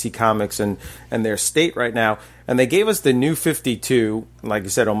about DC Comics and their state right now. And they gave us the New 52, like you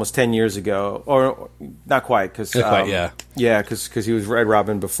said, almost 10 years ago, or not quite, because because he was Red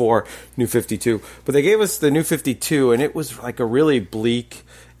Robin before New 52. But they gave us the New 52, and it was like a really bleak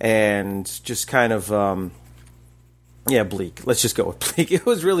and just kind of bleak. Let's just go with bleak. It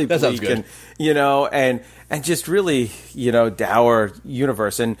was really bleak, that sounds good. And just really, dour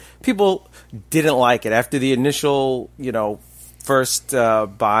universe. And people didn't like it after the initial, first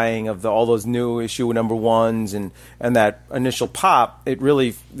buying of all those new issue number ones and that initial pop. It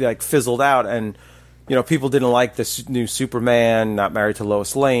really like fizzled out, and people didn't like this new Superman, not married to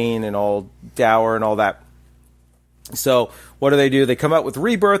Lois Lane, and all dour and all that. So what do? They come out with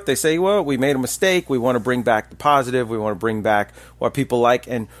Rebirth. They say, well, we made a mistake. We want to bring back the positive. We want to bring back what people like.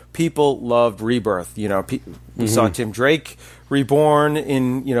 And people loved Rebirth. We saw Tim Drake reborn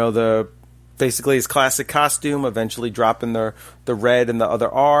in, basically his classic costume, eventually dropping the red and the other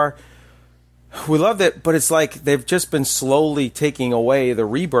R. We loved it, but it's like they've just been slowly taking away the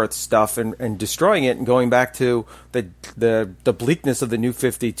Rebirth stuff and destroying it and going back to the bleakness of the New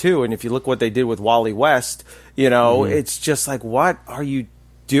 52. And if you look what they did with Wally West, it's just like, what are you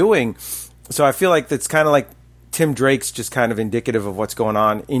doing? So I feel like that's kind of like Tim Drake's just kind of indicative of what's going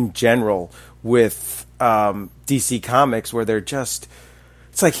on in general with DC Comics, where they're just...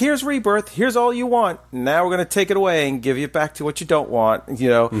 It's like, here's Rebirth, here's all you want. Now we're going to take it away and give you back to what you don't want,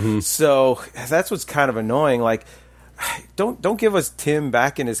 So that's what's kind of annoying. Like, don't give us Tim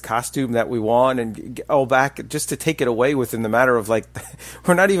back in his costume that we want and all back just to take it away within the matter of, like,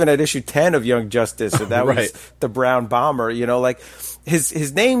 we're not even at issue 10 of Young Justice, and that right. was the Brown Bomber, like,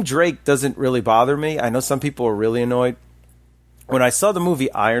 his name Drake doesn't really bother me. I know some people are really annoyed. When I saw the movie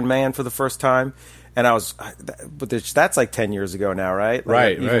Iron Man for the first time, and but that's like 10 years ago now, right?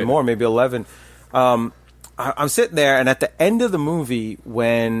 Like even more, maybe 11. I'm sitting there, and at the end of the movie,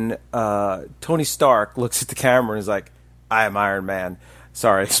 when Tony Stark looks at the camera and is like, I am Iron Man.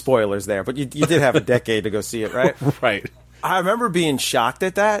 Sorry, spoilers there, but you did have a decade to go see it, right? Right. I remember being shocked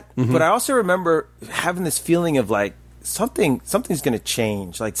at that, but I also remember having this feeling of like, something's going to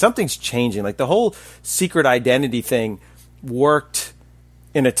change. Like, something's changing. Like, the whole secret identity thing worked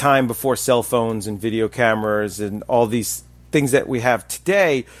in a time before cell phones and video cameras and all these things that we have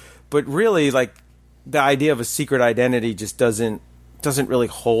today, but really, like, the idea of a secret identity just doesn't really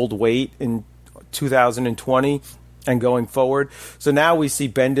hold weight in 2020. and going forward. So now we see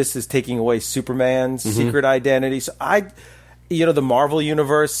Bendis is taking away Superman's secret identity. So the Marvel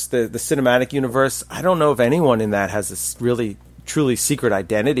universe, the cinematic universe, I don't know if anyone in that has this really truly secret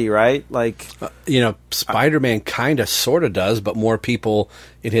identity, right? Like, Spider-Man kind of sort of does, but more people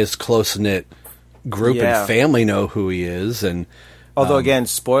in his close-knit group and family know who he is. And although again,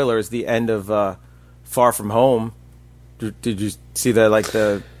 spoilers, the end of Far From Home. Did you see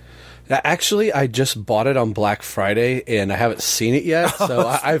the Actually, I just bought it on Black Friday, and I haven't seen it yet. So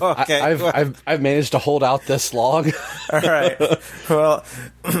I've managed to hold out this long. All right. Well,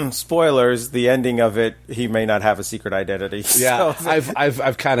 spoilers. The ending of it, he may not have a secret identity. Yeah, So,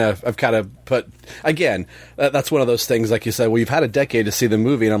 I've kind of put again. That's one of those things, like you said. Well, you've had a decade to see the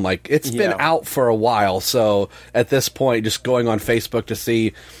movie, and I'm like, it's been out for a while. So at this point, just going on Facebook to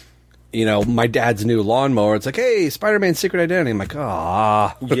see, my dad's new lawnmower. It's like, hey, Spider-Man's secret identity. I'm like,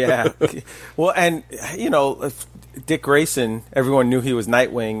 ah. Yeah. Well, and, Dick Grayson, everyone knew he was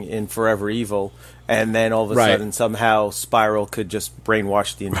Nightwing in Forever Evil. And then all of a sudden, somehow, Spiral could just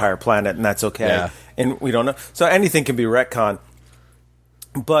brainwash the entire planet, and that's okay. Yeah. And we don't know. So anything can be retcon.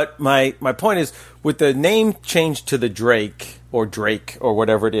 But my point is, with the name changed to the Drake or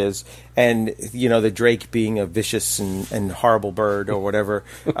whatever it is, and the Drake being a vicious and horrible bird or whatever,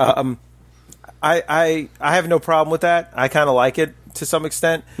 I have no problem with that. I kind of like it to some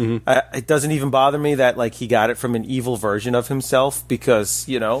extent. It doesn't even bother me that he got it from an evil version of himself, because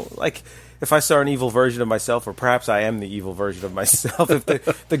if I saw an evil version of myself, or perhaps I am the evil version of myself,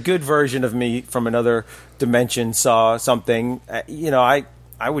 if the good version of me from another dimension saw something,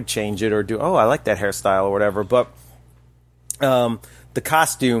 I would change it or do, I like that hairstyle or whatever. But the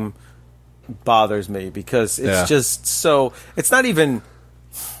costume bothers me because it's just so, it's not even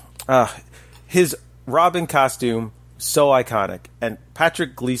his Robin costume, so iconic, and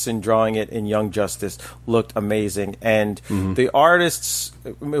Patrick Gleason drawing it in Young Justice looked amazing. And the artists,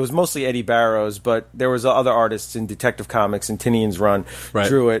 it was mostly Eddie Barrows, but there was other artists in Detective Comics and Tinian's run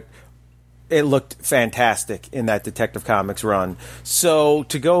drew it. It looked fantastic in that Detective Comics run. So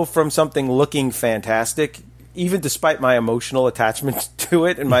to go from something looking fantastic, even despite my emotional attachment to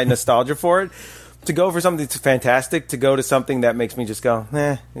it and my nostalgia for it, to go for something that's fantastic, to go to something that makes me just go,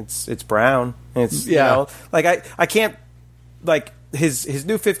 it's brown. It's I can't, his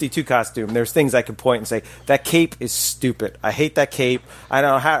new 52 costume, there's things I could point and say, that cape is stupid. I hate that cape. I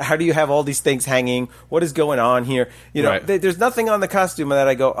don't know, how do you have all these things hanging? What is going on here? There's nothing on the costume that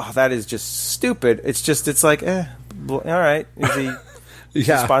I go, that is just stupid. It's like, all right. Is he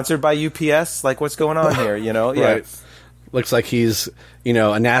sponsored by UPS? What's going on here? Right. Looks like he's, a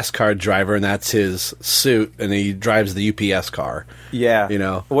NASCAR driver, and that's his suit, and he drives the UPS car. Yeah.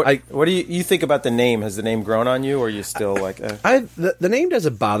 What do you think about the name? Has the name grown on you, or are you still the name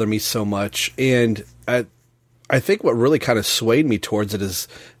doesn't bother me so much, and I think what really kind of swayed me towards it is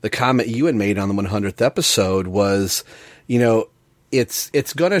the comment you had made on the 100th episode was,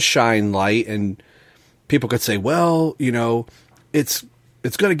 it's going to shine light, and people could say, well,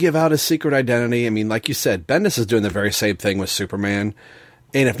 it's going to give out his secret identity. I mean, like you said, Bendis is doing the very same thing with Superman.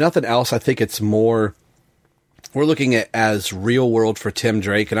 And if nothing else, I think it's more, we're looking at as real world for Tim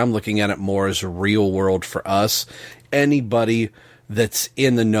Drake, and I'm looking at it more as real world for us. Anybody that's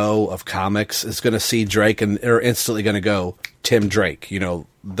in the know of comics is going to see Drake and they're instantly going to go, Tim Drake.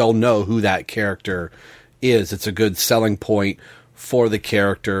 They'll know who that character is. It's a good selling point for the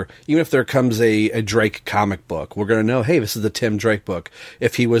character. Even if there comes a Drake comic book, we're going to know, hey, this is the Tim Drake book.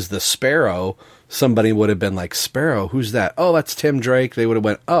 If he was the Sparrow, somebody would have been like, Sparrow, who's that? Oh, that's Tim Drake. They would have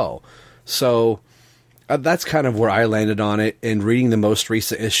went, oh. So that's kind of where I landed on it. And reading the most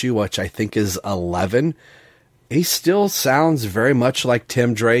recent issue, which I think is 11, he still sounds very much like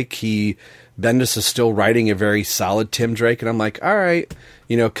Tim Drake. Bendis is still writing a very solid Tim Drake, and I'm like, all right,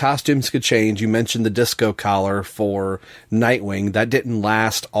 costumes could change. You mentioned the disco collar for Nightwing. That didn't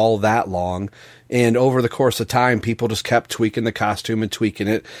last all that long, and over the course of time, people just kept tweaking the costume and tweaking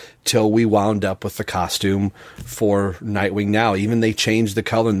it till we wound up with the costume for Nightwing now. Even they changed the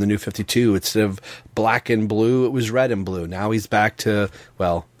color in the New 52. Instead of black and blue, it was red and blue. Now he's back to,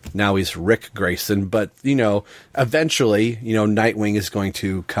 now he's Rick Grayson, but, eventually, Nightwing is going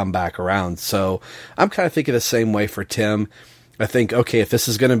to come back around. So I'm kind of thinking the same way for Tim. I think, okay, if this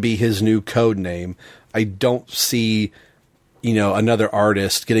is going to be his new code name, I don't see, another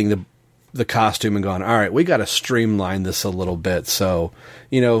artist getting the costume and going, all right, we got to streamline this a little bit. So,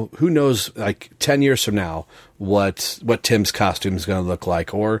 who knows, 10 years from now, what Tim's costume is going to look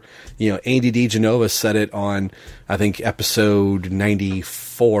like. Or, Andy DiGenova said it on, I think, episode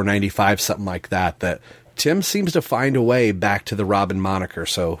 94, 95, something like that Tim seems to find a way back to the Robin moniker.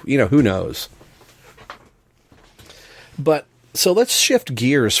 So, who knows? But so let's shift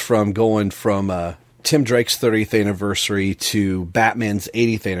gears from going from Tim Drake's 30th anniversary to Batman's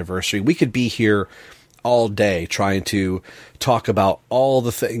 80th anniversary. We could be here all day trying to talk about all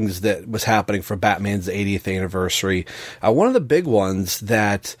the things that was happening for Batman's 80th anniversary. One of the big ones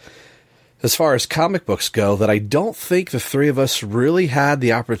that, as far as comic books go, that I don't think the three of us really had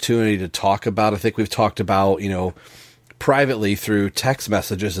the opportunity to talk about, I think we've talked about, privately through text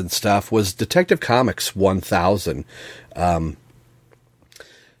messages and stuff, was Detective Comics 1000.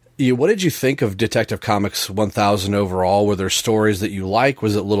 What did you think of Detective Comics 1000 overall? Were there stories that you like?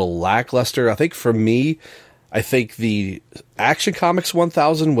 Was it a little lackluster? I think for me, I think the Action Comics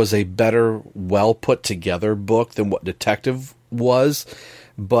 1000 was a better, well put together book than what Detective was.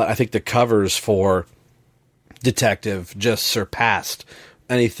 But I think the covers for Detective just surpassed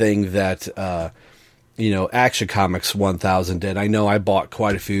anything that, Action Comics 1000 did. I know I bought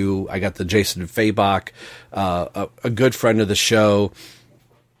quite a few. I got the Jason Fabok, a good friend of the show,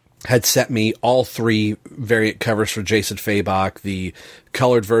 had sent me all three variant covers for Jason Fabok, the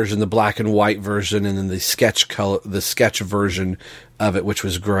colored version, the black and white version, and then the sketch version of it, which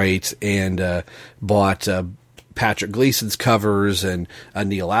was great, and bought Patrick Gleason's covers and a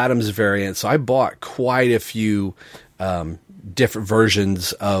Neil Adams variant. So I bought quite a few different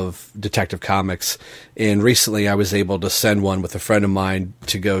versions of Detective Comics, and recently I was able to send one with a friend of mine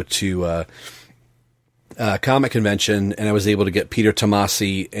to go to comic convention, and I was able to get Peter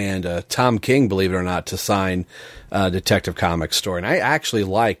Tomasi and Tom King, believe it or not, to sign Detective Comics story. And I actually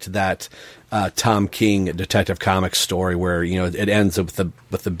liked that Tom King Detective Comics story where it ends with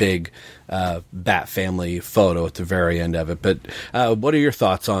the big Bat family photo at the very end of it. But what are your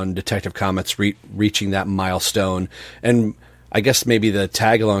thoughts on Detective Comics reaching that milestone? And I guess maybe the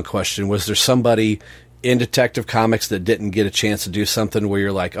tag-along question, was there somebody in Detective Comics that didn't get a chance to do something where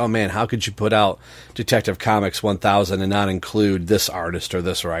you're like, oh man, how could you put out Detective Comics 1000 and not include this artist or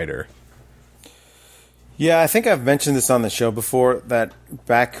this writer? Yeah, I think I've mentioned this on the show before, that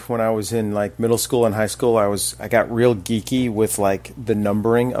back when I was in middle school and high school, I got real geeky with the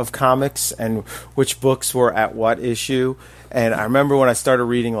numbering of comics and which books were at what issue. And I remember when I started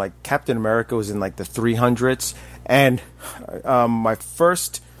reading Captain America was in the 300s, and my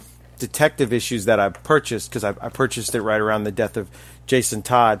first detective issues that I purchased, because I purchased it right around the death of Jason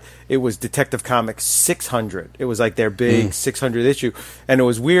Todd, it was Detective Comics 600. It was their big 600th issue, and it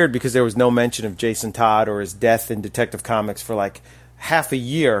was weird because there was no mention of Jason Todd or his death in Detective Comics for half a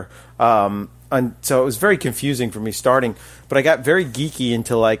year, and so it was very confusing for me starting. But I got very geeky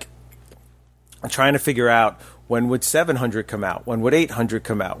into trying to figure out, when would 700 come out? When would 800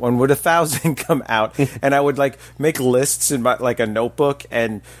 come out? When would 1,000 come out? And I would make lists in my a notebook.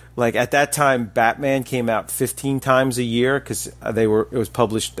 And at that time, Batman came out 15 times a year because it was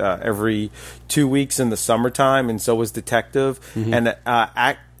published every 2 weeks in the summertime, and so was Detective.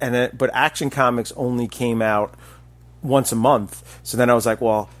 Mm-hmm. But Action Comics only came out once a month. So then I was like,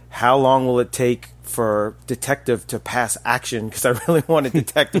 well, how long will it take for Detective to pass Action? Because I really wanted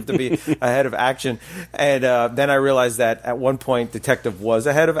Detective to be ahead of Action. And then I realized that at one point Detective was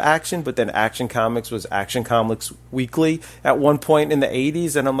ahead of Action, but then Action Comics was Action Comics Weekly at one point in the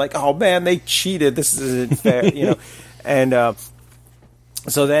 80s. And I'm like, oh man, they cheated. This isn't fair, And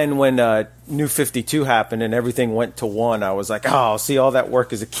so then when New 52 happened and everything went to one, I was like, oh, see, all that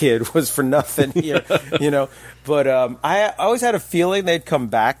work as a kid was for nothing here, But I always had a feeling they'd come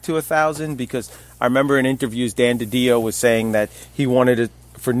back to 1,000, because I remember in interviews Dan DiDio was saying that he wanted it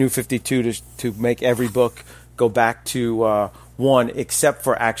for New 52 to make every book go back to one, except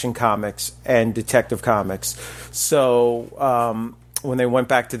for Action Comics and Detective Comics. So when they went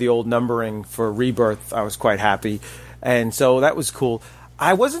back to the old numbering for Rebirth, I was quite happy. And so that was cool.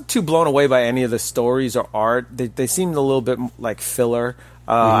 I wasn't too blown away by any of the stories or art. They seemed a little bit like filler.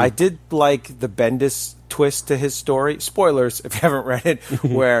 I did like the Bendis twist to his story. Spoilers if you haven't read it,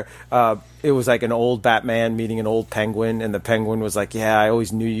 where it was an old Batman meeting an old Penguin, and the Penguin was like, yeah, I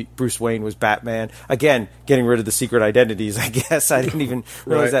always knew Bruce Wayne was Batman. Again, getting rid of the secret identities, I guess. I didn't even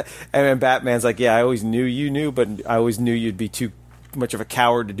realize that. And then Batman's like, yeah, I always knew you knew, but I always knew you'd be too much of a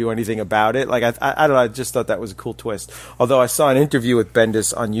coward to do anything about it. I don't know, I just thought that was a cool twist. Although I saw an interview with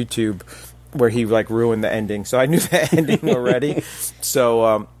Bendis on YouTube where he ruined the ending, so I knew the ending already.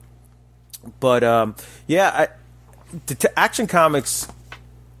 So Action Comics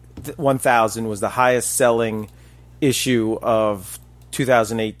 1000 was the highest selling issue of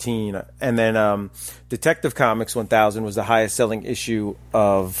 2018, and then Detective Comics 1000 was the highest selling issue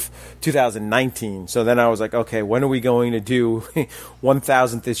of 2019. So then I was like, okay, when are we going to do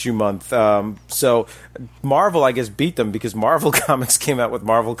 1000th issue month? So Marvel, I guess, beat them because Marvel Comics came out with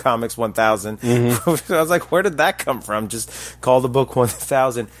Marvel Comics 1000. Mm-hmm. I was like, where did that come from? Just call the book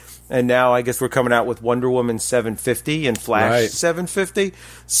 1000. And now I guess we're coming out with Wonder Woman 750 and Flash 750.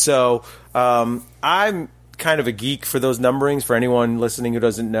 So I'm kind of a geek for those numberings. For anyone listening who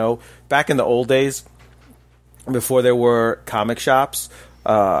doesn't know, back in the old days, before there were comic shops,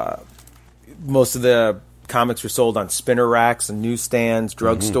 most of the comics were sold on spinner racks and newsstands,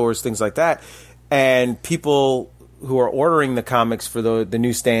 drugstores, things like that. And people who are ordering the comics for the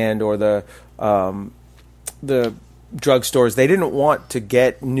newsstand or the drugstores, they didn't want to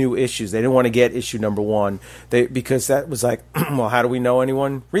get new issues. They didn't want to get issue number 1 because that was like, well, how do we know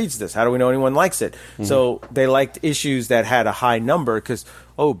anyone reads this? How do we know anyone likes it? So they liked issues that had a high number because,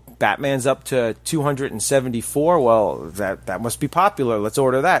 Batman's up to 274. Well, that must be popular. Let's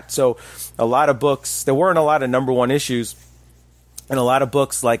order that. So a lot of books, there weren't a lot of number 1 issues, and a lot of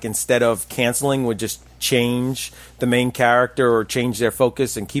books, like, instead of canceling, would just change the main character or change their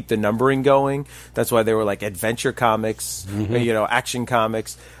focus and keep the numbering going. That's why they were like adventure comics, action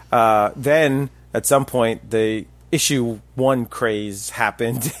comics. Then at some point the issue 1 craze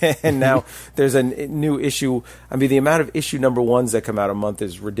happened, and now there's a new issue. I mean, the amount of issue number 1s that come out a month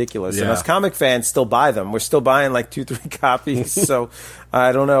is ridiculous. And us comic fans still buy them. We're still buying like 2-3 copies. So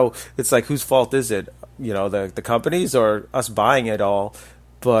I don't know. It's like, whose fault is it? The companies or us buying it all?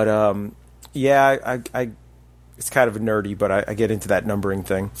 But I it's kind of nerdy, but I get into that numbering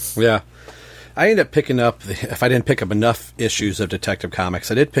thing. Yeah. I ended up picking up, if I didn't pick up enough issues of Detective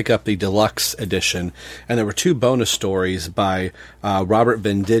Comics, I did pick up the deluxe edition, and there were 2 bonus stories by Robert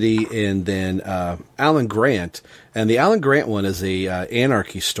Venditti and then Alan Grant. And the Alan Grant one is a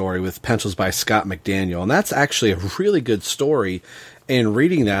anarchy story with pencils by Scott McDaniel, and that's actually a really good story. And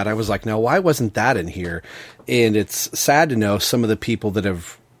reading that, I was like, now, why wasn't that in here? And it's sad to know some of the people that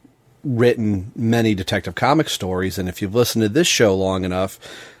have written many Detective Comics stories, and if you've listened to this show long enough,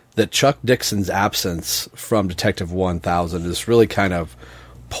 that Chuck Dixon's absence from Detective 1000 is really kind of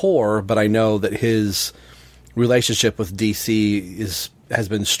poor, but I know that his relationship with DC has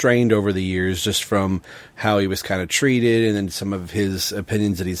been strained over the years, just from how he was kind of treated and then some of his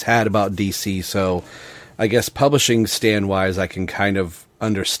opinions that he's had about DC. So I guess publishing stand-wise, I can kind of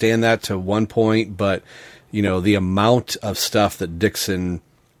understand that to one point, but the amount of stuff that Dixon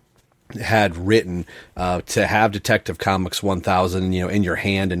had written, to have Detective Comics 1000, in your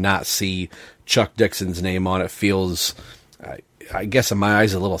hand and not see Chuck Dixon's name on it feels, I guess in my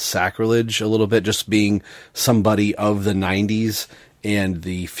eyes, a little sacrilege, a little bit, just being somebody of the 90s and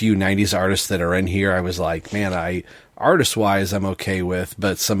the few 90s artists that are in here. I was like, man, artist-wise, I'm okay with,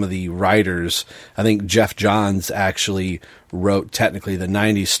 but some of the writers, I think Jeff Johns actually wrote technically the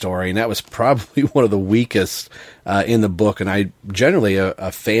 90s story, and that was probably one of the weakest in the book, and I generally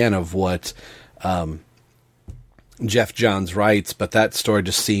a fan of what Jeff Johns writes, but that story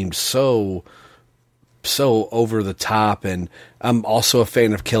just seemed so over the top. And I'm also a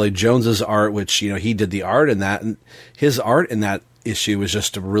fan of Kelly Jones's art, which, he did the art in that, and his art in that issue was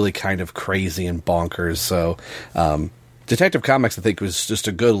just really kind of crazy and bonkers. So Detective Comics, I think, was just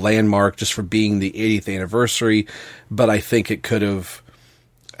a good landmark just for being the 80th anniversary, but I think it could have,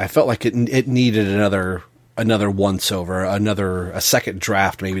 I felt like it needed another once over, a second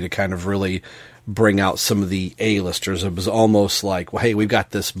draft maybe, to kind of really bring out some of the A-listers. It was almost like, well, hey, we've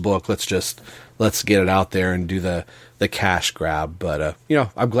got this book, let's get it out there and do the cash grab. But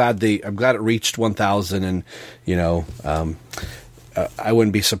I'm glad it reached 1,000, and I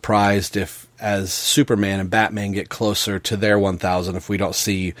wouldn't be surprised if, as Superman and Batman get closer to their 1,000, if we don't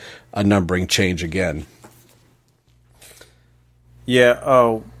see a numbering change again. Yeah.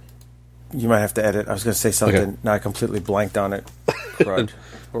 Oh, you might have to edit. I was going to say something. Okay. Now I completely blanked on it. Crud.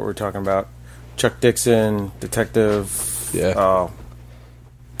 What we're talking about? Chuck Dixon, Detective. Yeah.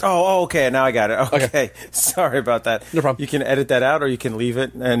 Oh, okay. Now I got it. Okay. Sorry about that. No problem. You can edit that out, or you can leave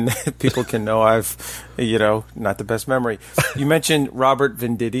it, and people can know I've, not the best memory. You mentioned Robert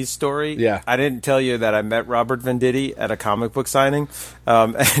Venditti's story. Yeah. I didn't tell you that I met Robert Venditti at a comic book signing,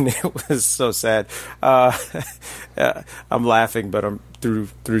 and it was so sad. I'm laughing, but I'm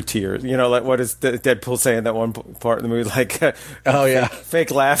through tears. Like, what is Deadpool saying that one part in the movie? Like, oh yeah,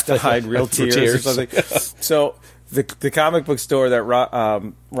 fake laugh to hide real tears or something. So. The comic book store that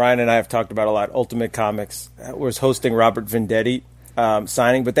Ryan and I have talked about a lot, Ultimate Comics, was hosting Robert Venditti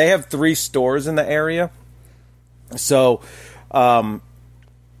signing, but they have 3 stores in the area. So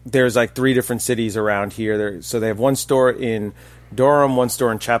there's like 3 different cities around here. So they have one store in Durham, one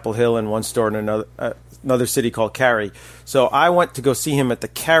store in Chapel Hill, and one store in another city called Cary. So I went to go see him at the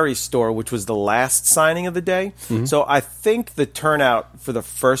Cary store, which was the last signing of the day. So I think the turnout for the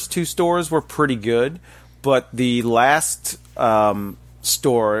first two stores were pretty good, but the last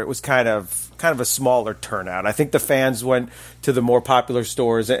store, it was kind of a smaller turnout. I think the fans went to the more popular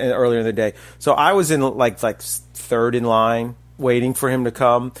stores earlier in the day. So I was in like third in line waiting for him to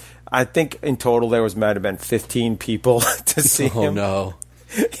come. I think in total there might have been 15 people to see him. Oh no.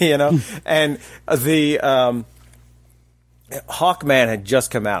 You know, and the Hawkman had just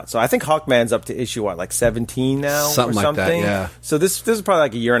come out. So I think Hawkman's up to issue like 17 now something or something. Like that, yeah. So this is probably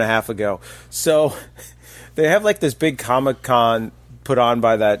like a year and a half ago. So they have like this big Comic-Con put on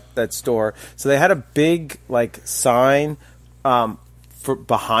by that store. So they had a big like sign for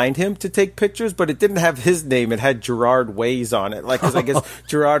behind him to take pictures, but it didn't have his name. It had Gerard Way's on it. Like, because I guess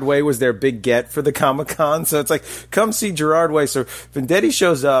Gerard Way was their big get for the Comic-Con. So it's like, come see Gerard Way. So Venditti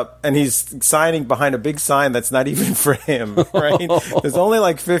shows up and he's signing behind a big sign that's not even for him, right? There's only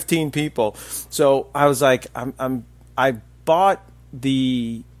like 15 people. So I was like, I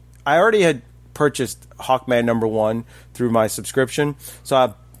already had purchased Hawkman #1 through my subscription. So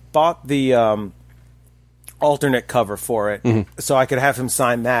I bought the alternate cover for it so I could have him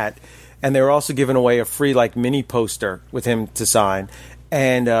sign that. And they were also giving away a free like mini poster with him to sign.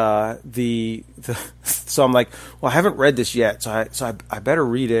 And so I'm like, well, I haven't read this yet, so I better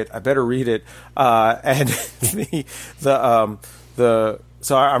read it. And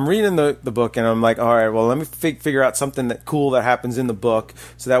so I'm reading the book, and I'm like, all right, well, let me figure out something cool that happens in the book,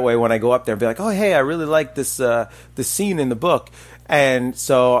 so that way when I go up there, I'll be like, oh, hey, I really like this scene in the book. And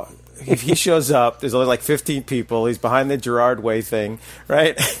so if he shows up, there's only like 15 people. He's behind the Gerard Way thing,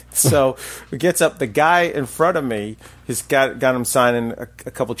 right? So he gets up. The guy in front of me, he's got him signing a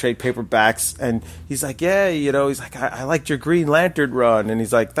couple trade paperbacks, and he's like, yeah, you know, he's like, I liked your Green Lantern run, and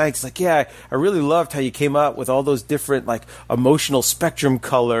he's like, thanks. He's like, yeah, I really loved how you came up with all those different like emotional spectrum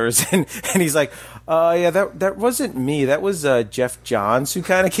colors, and he's like, yeah, that wasn't me. That was Jeff Johns who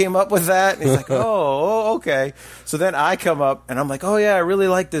kind of came up with that. And he's like, oh, okay. So then I come up and I'm like, oh yeah, I really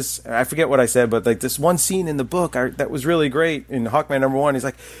like this. I forget what I said, but like this one scene in the book that was really great in Hawkman #1. He's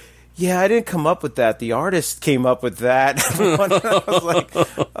like, yeah, I didn't come up with that. The artist came up with that. I was like,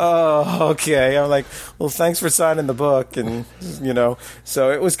 oh, okay. I'm like, well, thanks for signing the book, and you know,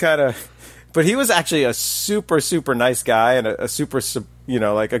 so it was kind of. But he was actually a super, super nice guy and a super, you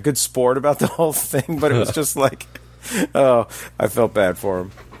know, like a good sport about the whole thing. But it was just like, oh, I felt bad for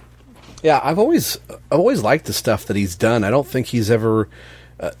him. Yeah, I've always liked the stuff that he's done. I don't think he's ever,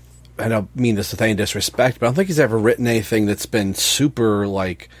 I don't mean this with any disrespect, but I don't think he's ever written anything that's been super,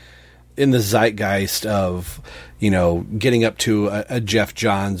 like, in the zeitgeist of, you know, getting up to a Jeff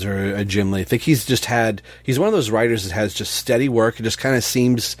Johns or a Jim Lee. I think he's one of those writers that has just steady work. It just kind of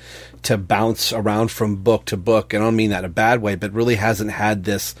seems to bounce around from book to book. I don't mean that in a bad way, but really hasn't had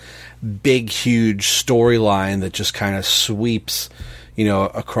this big, huge storyline that just kind of sweeps, you know,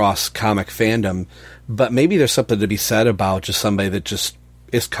 across comic fandom. But maybe there's something to be said about just somebody that just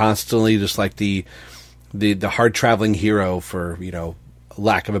is constantly just like the hard traveling hero, for, you know,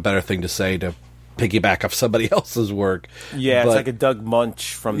 lack of a better thing to say, to piggyback off somebody else's work. Yeah, it's like a Doug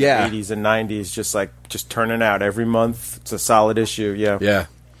Munch from the 80s and 90s, just turning out every month. It's a solid issue, yeah. Yeah.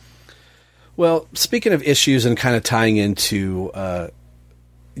 Well, speaking of issues and kind of tying into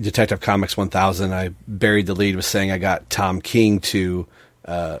Detective Comics 1000, I buried the lead with saying I got Tom King to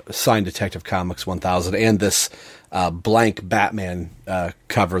sign Detective Comics 1000 and this blank Batman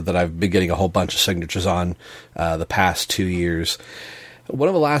cover that I've been getting a whole bunch of signatures on the past 2 years. One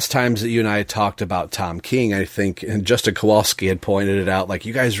of the last times that you and I had talked about Tom King, I think, and Justin Kowalski had pointed it out, like,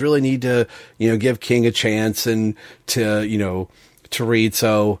 you guys really need to, you know, give King a chance and to, you know, to read.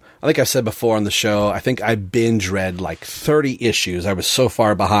 So I think I said before on the show, I think I binge read like 30 issues. I was so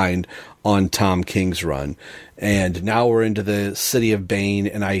far behind on Tom King's run. And now we're into the City of Bane.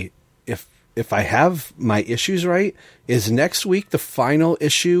 And if I have my issues right, is next week the final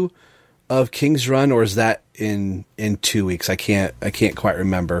issue of King's run, or is that in 2 weeks? I can't quite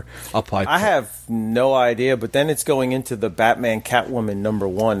remember. I have no idea, but then it's going into the Batman Catwoman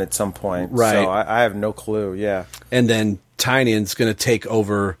 #1 at some point. Right. So I have no clue, yeah. And then Tynion's going to take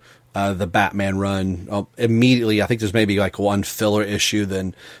over the Batman run immediately. I think there's maybe like one filler issue,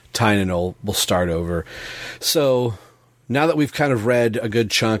 then Tynion will start over. So now that we've kind of read a good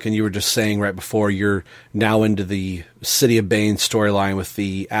chunk, and you were just saying right before, you're now into the City of Bane storyline with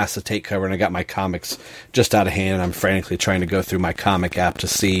the acetate cover, and I got my comics just out of hand, and I'm frantically trying to go through my comic app to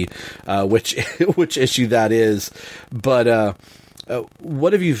see which issue that is. But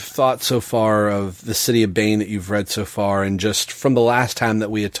What have you thought so far of the City of Bane that you've read so far, and just from the last time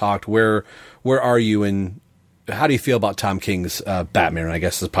that we had talked, where are you, and how do you feel about Tom King's Batman? I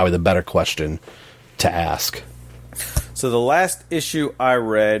guess is probably the better question to ask. So the last issue I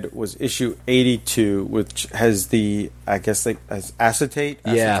read was issue 82, which has the, I guess, as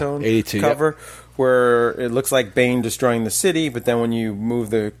acetone 82, cover, where it looks like Bane destroying the city, but then when you move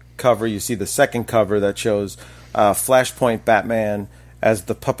the cover, you see the second cover that shows Flashpoint Batman as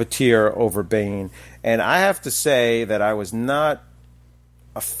the puppeteer over Bane. And I have to say that I was not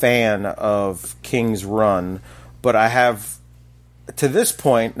a fan of King's run, but I have, to this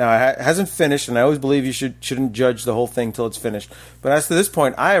point, now it hasn't finished, and I always believe you shouldn't judge the whole thing till it's finished, but as to this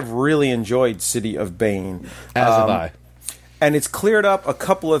point, I have really enjoyed City of Bane. As have I. And it's cleared up a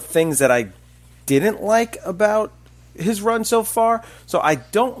couple of things that I didn't like about his run so far, so I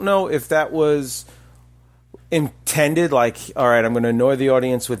don't know if that was intended, like, all right, I'm going to annoy the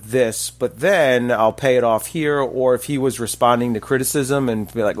audience with this, but then I'll pay it off here, or if he was responding to criticism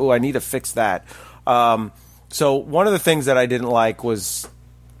and be like, oh, I need to fix that. So one of the things that I didn't like was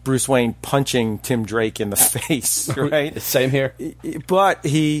Bruce Wayne punching Tim Drake in the face, right? Same here. But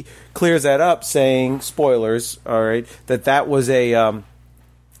he clears that up, saying, spoilers, all right, that was a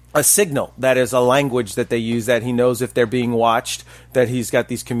signal, that is a language that they use, that he knows if they're being watched, that he's got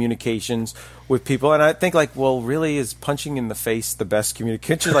these communications with people. And I think, like, well, really, is punching in the face the best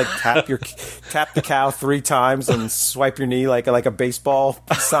communication? Like, tap the cow 3 times and swipe your knee like a baseball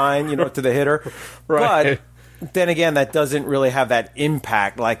sign, to the hitter. Right. But then again, that doesn't really have that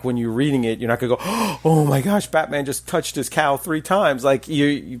impact. Like, when you're reading it, you're not going to go, oh my gosh, Batman just touched his cow 3 times. Like,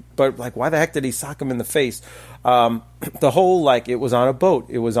 but like, why the heck did he sock him in the face? The whole, like, it was on a boat,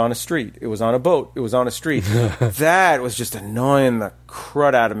 it was on a street, it was on a boat, it was on a street. That was just annoying the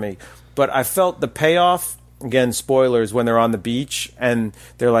crud out of me. But I felt the payoff, again, spoilers, when they're on the beach and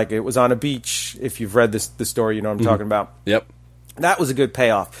they're like, it was on a beach. If you've read the story, you know what I'm talking about. Yep. That was a good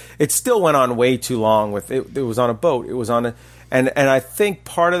payoff. It still went on way too long with it. It was on a boat. It was on a, and I think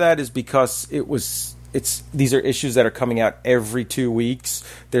part of that is because these are issues that are coming out every 2 weeks.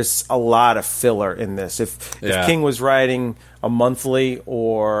 There's a lot of filler in this. If King was writing a monthly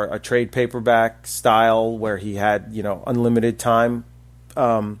or a trade paperback style where he had, unlimited time,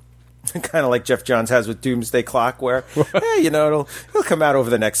 kind of like Jeff Johns has with Doomsday Clock, where it'll come out over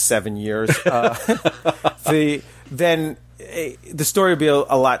the next 7 years. Then the story will be a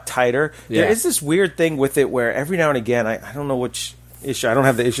lot tighter. Yeah. There is this weird thing with it where every now and again, I don't know which issue, I don't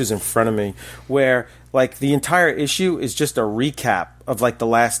have the issues in front of me, where like the entire issue is just a recap of like the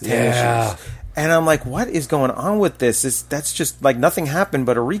last 10 issues. And I'm like, what is going on with this? That's just like nothing happened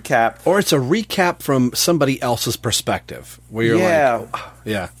but a recap. Or it's a recap from somebody else's perspective, where you're like, oh,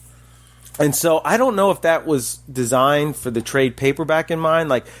 yeah. And so I don't know if that was designed for the trade paperback in mind.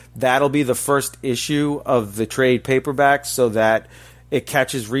 Like, that'll be the first issue of the trade paperback so that it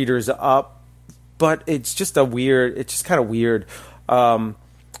catches readers up. But it's just kind of weird.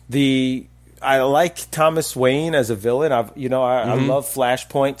 I like Thomas Wayne as a villain. I love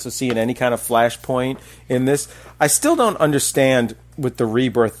Flashpoint, so seeing any kind of Flashpoint in this. I still don't understand with the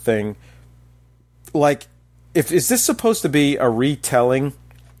Rebirth thing. Like, is this supposed to be a retelling,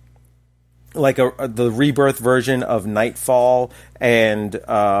 like the Rebirth version of Nightfall, and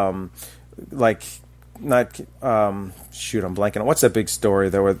I'm blanking on what's that big story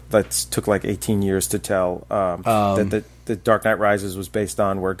that took like 18 years to tell, that the Dark Knight Rises was based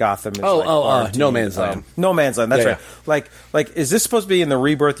on, where Gotham is No Man's Land. No Man's Land, that's right. Like, is this supposed to be in the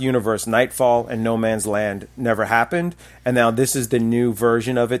Rebirth universe? Nightfall and No Man's Land never happened, and now this is the new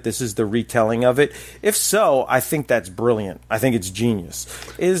version of it. This is the retelling of it. If so, I think that's brilliant. I think it's genius.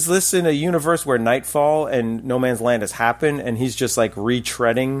 Is this in a universe where Nightfall and No Man's Land has happened, and he's just like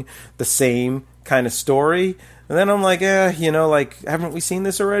retreading the same kind of story? And then I'm like, haven't we seen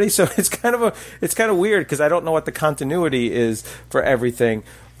this already? So it's kind of weird, because I don't know what the continuity is for everything.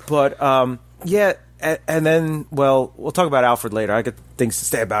 But and then, we'll talk about Alfred later. I got things to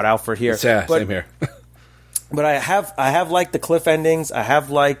say about Alfred here. Yeah, same here. But I have liked the cliff endings. I have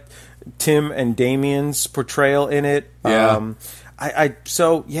liked Tim and Damian's portrayal in it. Yeah.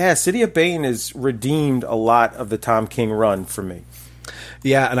 City of Bane has redeemed a lot of the Tom King run for me.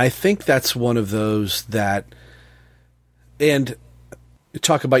 Yeah, and I think that's one of those that. And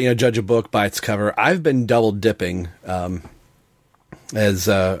talk about, judge a book by its cover. I've been double dipping, as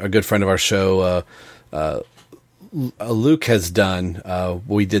a good friend of our show, Luke has done.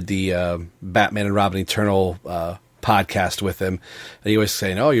 We did the Batman and Robin Eternal podcast with him, and he was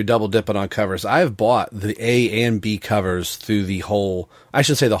saying, "Oh, you're double dipping on covers." I've bought the A and B covers through the whole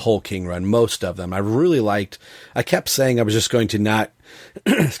King run, most of them. I really liked. I kept saying I was just going to not,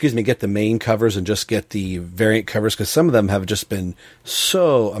 get the main covers and just get the variant covers because some of them have just been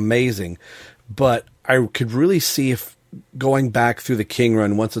so amazing. But I could really see if going back through the King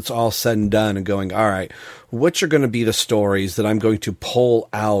run once it's all said and done and going, all right, which are going to be the stories that I'm going to pull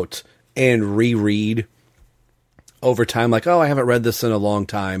out and reread over time, like, oh, I haven't read this in a long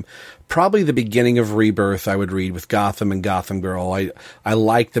time. Probably the beginning of Rebirth I would read with Gotham and Gotham Girl. I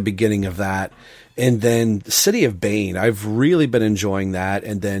like the beginning of that. And then City of Bane, I've really been enjoying that.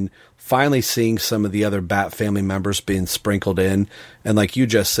 And then finally seeing some of the other Bat family members being sprinkled in. And like you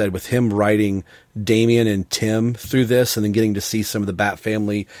just said, with him writing Damian and Tim through this and then getting to see some of the Bat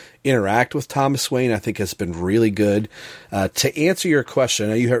family interact with Thomas Wayne, I think has been really good. To answer your question, I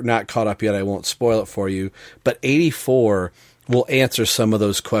know you are not caught up yet, I won't spoil it for you, but 84 will answer some of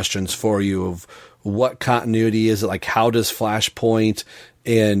those questions for you of what continuity is it, like how does Flashpoint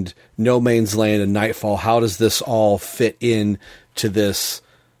and No Man's Land and Nightfall, how does this all fit in to this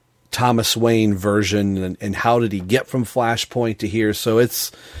Thomas Wayne version, and how did he get from Flashpoint to here? So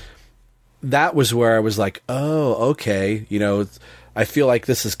that was where I was like, oh, okay. I feel like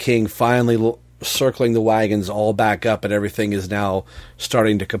this is King finally circling the wagons all back up and everything is now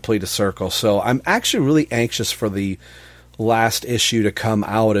starting to complete a circle. So I'm actually really anxious for the last issue to come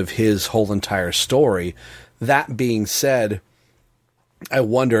out of his whole entire story. That being said, I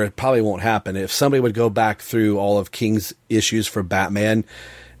wonder, it probably won't happen, if somebody would go back through all of King's issues for Batman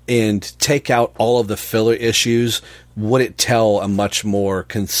and take out all of the filler issues, would it tell a much more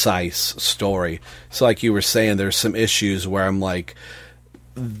concise story? So like you were saying, there's some issues where I'm like,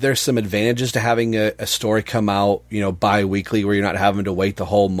 there's some advantages to having a story come out, bi-weekly where you're not having to wait the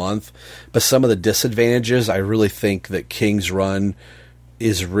whole month. But some of the disadvantages, I really think that King's run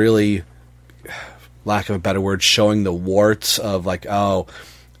is really, lack of a better word, showing the warts of like, oh,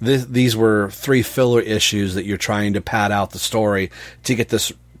 these were 3 filler issues that you're trying to pad out the story to get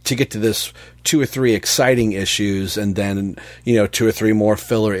to this 2 or 3 exciting issues, and then 2 or 3 more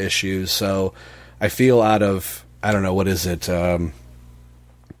filler issues. So I feel out of, I don't know, what is it,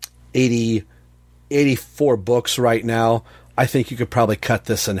 84 books right now, I think you could probably cut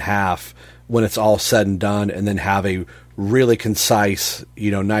this in half when it's all said and done, and then have a really concise,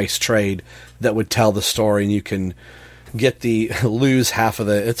 nice trade that would tell the story, and you can get lose half of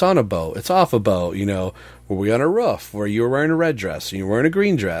it's on a boat, it's off a boat, were we on a roof where you were wearing a red dress and you were wearing a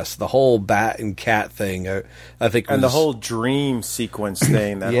green dress, the whole bat and cat thing, I think and the whole dream sequence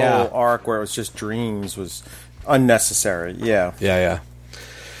thing, that whole arc where it was just dreams was unnecessary. Yeah.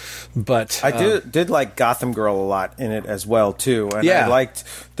 But I did like Gotham Girl a lot in it as well too, and I liked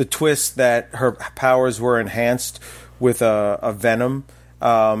the twist that her powers were enhanced with a venom,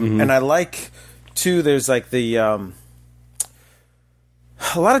 and I like too. There's like the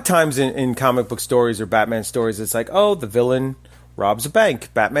a lot of times in comic book stories or Batman stories, it's like, oh, the villain robs a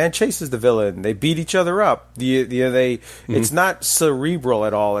bank, Batman chases the villain, they beat each other up. It's not cerebral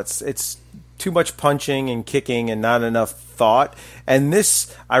at all. It's too much punching and kicking and not enough thought. And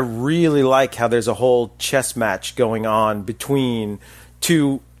this, I really like how there's a whole chess match going on between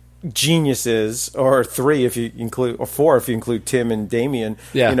 2 geniuses, or 3 if you include, or 4 if you include Tim and Damian,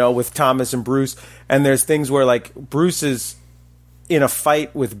 with Thomas and Bruce. And there's things where like Bruce is in a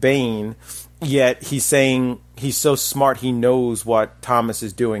fight with Bane, yet he's saying he's so smart he knows what Thomas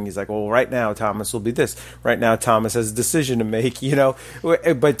is doing. He's like, well, right now Thomas will be this. Right now Thomas has a decision to make,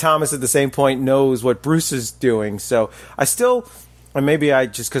 But Thomas at the same point knows what Bruce is doing. So I still, and maybe I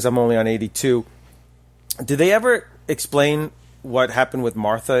just because I'm only on 82, did they ever explain what happened with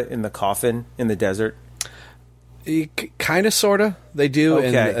Martha in the coffin in the desert? Kind of, sort of. They do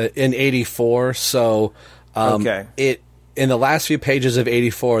in 84. So in the last few pages of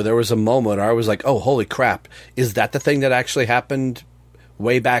 84, there was a moment where I was like, oh, holy crap. Is that the thing that actually happened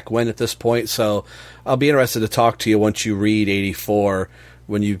way back when at this point? So I'll be interested to talk to you once you read 84,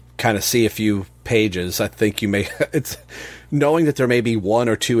 when you kind of see a few pages. I think you may... it's knowing that there may be 1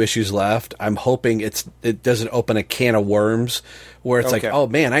 or 2 issues left, I'm hoping it doesn't open a can of worms where it's like, oh,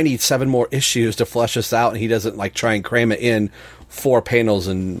 man, I need 7 more issues to flesh this out, and he doesn't like try and cram it in 4 panels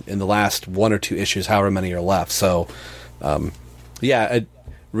in the last 1 or 2 issues, however many are left. So...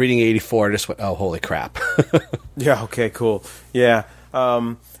 reading 84, I just went, oh, holy crap. Yeah, okay, cool. Yeah.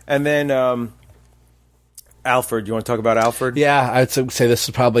 And then Alfred, you want to talk about Alfred? Yeah, I'd say this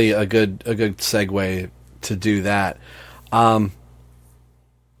is probably a good segue to do that.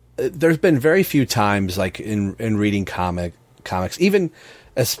 There's been very few times, like in reading comics, even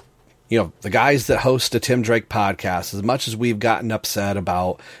as the guys that host the Tim Drake podcast, as much as we've gotten upset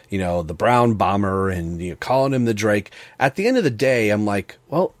about, the Brown Bomber and calling him the Drake, at the end of the day, I'm like,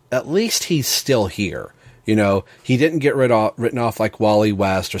 well, at least he's still here. He didn't get written off like Wally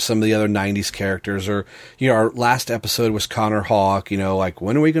West or some of the other 90s characters, or, our last episode was Connor Hawke, like,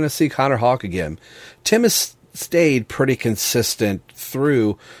 when are we going to see Connor Hawke again? Tim has stayed pretty consistent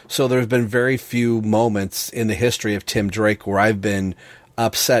through, so there's been very few moments in the history of Tim Drake where I've been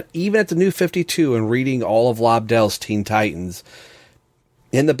upset, even at the New 52 and reading all of Lobdell's Teen Titans.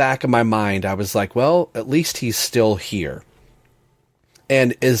 In the back of my mind, I was like, well, at least he's still here,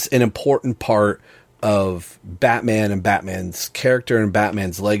 and is an important part of Batman and Batman's character and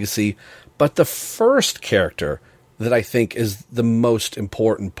Batman's legacy. But the first character that I think is the most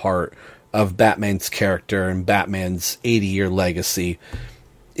important part of Batman's character and Batman's 80-year legacy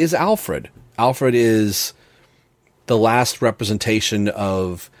is Alfred. Alfred is the last representation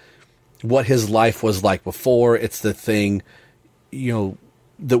of what his life was like before. It's the thing,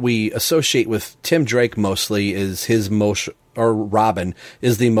 that we associate with Tim Drake mostly is his motion, or Robin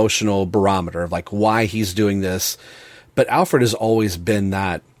is the emotional barometer of like why he's doing this. But Alfred has always been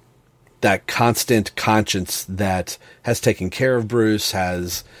that constant conscience that has taken care of Bruce,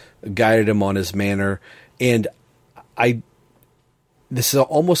 has guided him on his manner. And this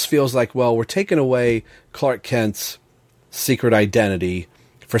almost feels like, well, we're taking away Clark Kent's secret identity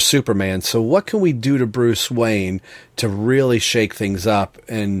for Superman. So what can we do to Bruce Wayne to really shake things up?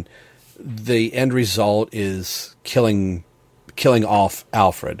 And the end result is killing off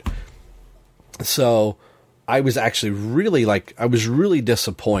Alfred. So I was actually really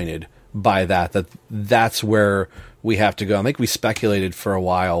disappointed by that's where we have to go. I think we speculated for a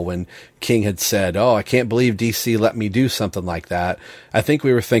while when King had said, oh, I can't believe DC let me do something like that. I think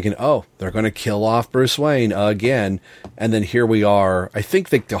we were thinking, oh, they're going to kill off Bruce Wayne again. And then here we are. I think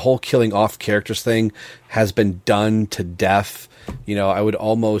the whole killing off characters thing has been done to death. I would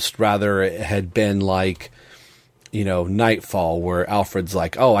almost rather it had been like, Nightfall, where Alfred's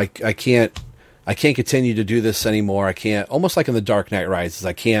like, oh, I can't continue to do this anymore. I can't, almost like in The Dark Knight Rises,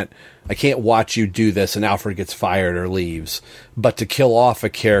 I can't watch you do this, and Alfred gets fired or leaves. But to kill off a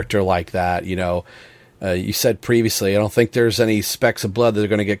character like that, you said previously, I don't think there's any specks of blood that are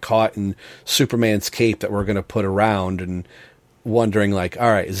going to get caught in Superman's cape that we're going to put around, and wondering like, all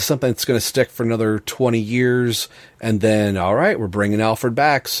right, is this something that's going to stick for another 20 years? And then, all right, we're bringing Alfred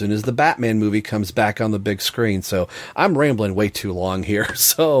back as soon as the Batman movie comes back on the big screen. So I'm rambling way too long here.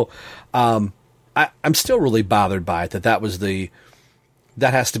 So, I'm still really bothered by it that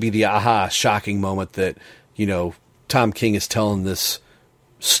has to be the shocking moment that, Tom King is telling this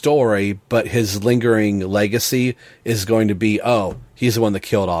story, but his lingering legacy is going to be, oh, he's the one that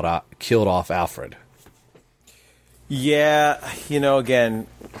killed off Alfred. Yeah, again,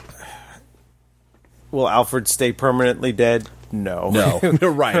 will Alfred stay permanently dead? No.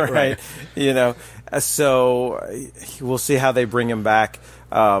 Right. So we'll see how they bring him back.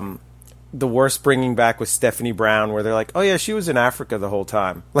 The worst bringing back was Stephanie Brown, where they're like, oh yeah, she was in Africa the whole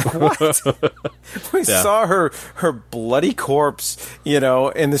time. Like, what? We saw her bloody corpse, in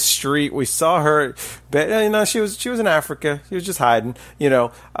the street. We saw her, but she was in Africa. She was just hiding,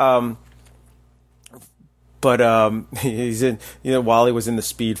 But he's in, Wally was in the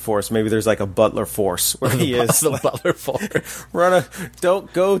Speed Force. Maybe there's like a Butler Force where he is. The Butler Force.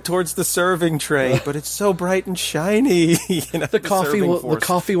 Don't go towards the serving tray, but it's so bright and shiny. The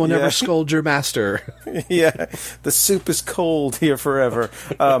coffee will never scold your master. Yeah, the soup is cold here forever,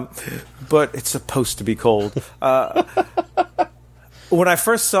 but it's supposed to be cold. When I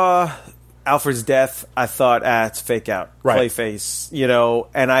first saw Alfred's death, I thought, it's fake out, right. Clayface,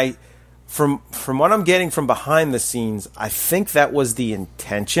 and From what I'm getting from behind the scenes, I think that was the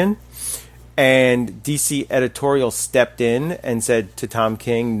intention. And DC editorial stepped in and said to Tom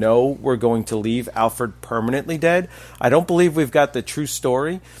King, no, we're going to leave Alfred permanently dead. I don't believe we've got the true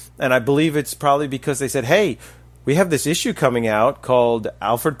story. And I believe it's probably because they said, hey, we have this issue coming out called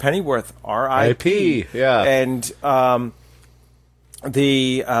Alfred Pennyworth, R.I.P. Yeah. And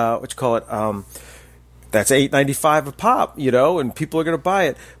that's $8.95 a pop, and people are going to buy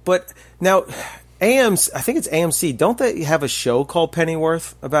it. But now, I think it's AMC. Don't they have a show called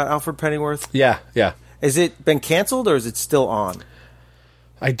Pennyworth about Alfred Pennyworth? Yeah. Has it been canceled or is it still on?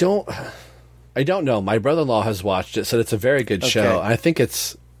 I don't know. My brother-in-law has watched it, said it's a very good show. I think I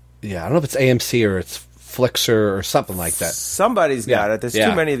don't know if it's AMC or it's Flixer or something like that. Somebody's got Yeah, it. There's yeah.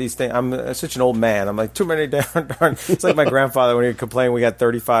 too many of these things. I'm such an old man. I'm like, too many darn. It's like my grandfather when he would complain we got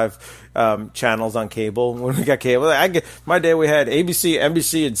 35 channels on cable. When we got cable, my day we had ABC,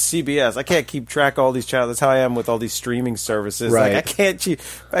 NBC, and CBS. I can't keep track of all these channels. That's how I am with all these streaming services. Right. Like, I can't keep.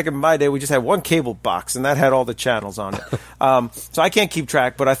 Back in my day, we just had one cable box, and that had all the channels on it. So I can't keep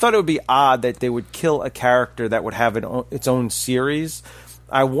track. But I thought it would be odd that they would kill a character that would have its own series.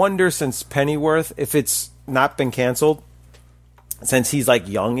 I wonder, since Pennyworth, if it's not been canceled, since he's like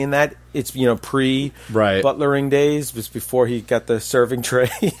young in that, it's pre Right. butlering days, just before he got the serving tray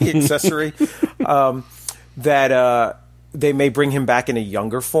accessory, that they may bring him back in a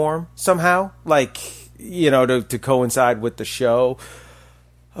younger form somehow, like to coincide with the show.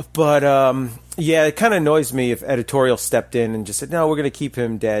 But yeah, it kind of annoys me if editorial stepped in and just said, no, we're going to keep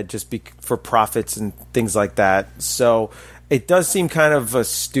him dead just for profits and things like that. So it does seem kind of a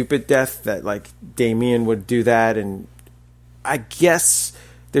stupid death that like Damien would do that, and I guess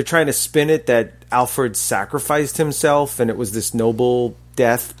they're trying to spin it that Alfred sacrificed himself and it was this noble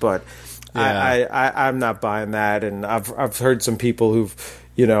death, but Yeah. I'm not buying that. And I've heard some people who've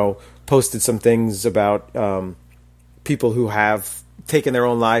posted some things about people who have taken their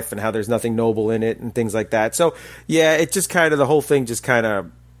own life and how there's nothing noble in it and things like that. So yeah, it just kind of, the whole thing just kind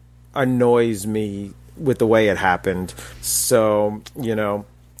of annoys me with the way it happened. So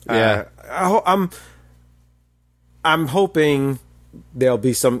Yeah. I'm hoping there'll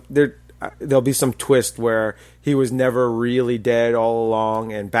be some twist where he was never really dead all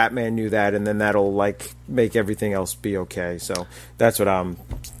along, and Batman knew that, and then that'll like make everything else be okay. So that's what I'm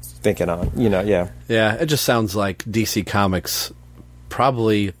thinking on. Yeah. Yeah, it just sounds like DC Comics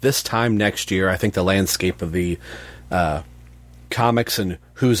probably this time next year. I think the landscape of the comics and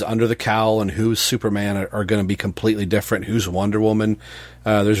who's under the cowl and who's Superman are going to be completely different. Who's Wonder Woman?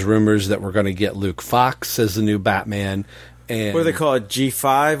 There's rumors that we're going to get Luke Fox as the new Batman. And What do they call it?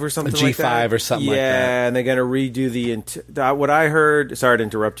 G5 or something like that? G5 or something like that. Yeah, and they're going to redo what I heard. Sorry to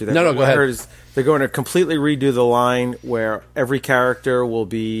interrupt you there. No, but go what ahead. I heard is they're going to completely redo the line where every character will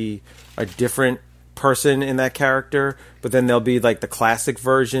be a different person in that character, but then there'll be like the classic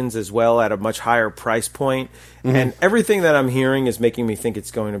versions as well at a much higher price point. Mm-hmm. And everything that I'm hearing is making me think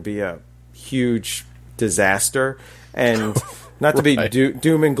it's going to be a huge disaster. And not to be Right.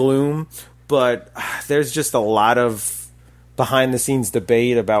 doom and gloom, but there's just a lot of behind the scenes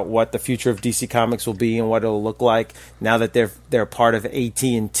debate about what the future of DC Comics will be and what it'll look like now that they're part of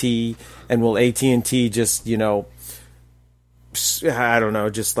AT&T, and will AT&T just I don't know,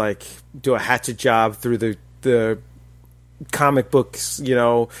 just like do a hatchet job through the comic books,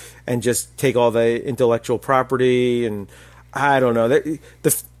 and just take all the intellectual property. And I don't know.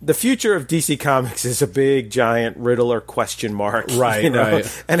 The future of DC Comics is a big, giant riddle or question mark. Right,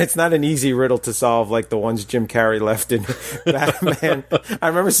 right. And it's not an easy riddle to solve like the ones Jim Carrey left in Batman. I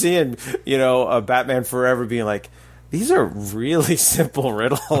remember seeing, a Batman Forever being like, these are really simple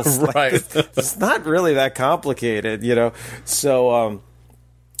riddles. Like, Right. it's not really that complicated, So,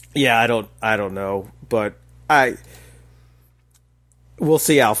 yeah, I don't know, but we'll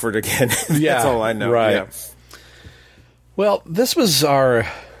see Alfred again. Yeah, That's all I know. right. Yeah. Well, this was our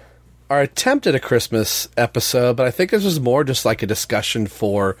attempt at a Christmas episode, but I think this was more just like a discussion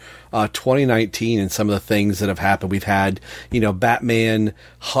for 2019 and some of the things that have happened. We've had, Batman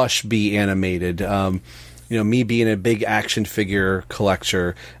Hush be animated. Me being a big action figure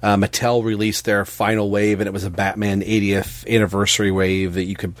collector, Mattel released their final wave, and it was a Batman 80th anniversary wave that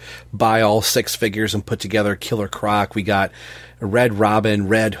you could buy all 6 figures and put together Killer Croc. We got Red Robin,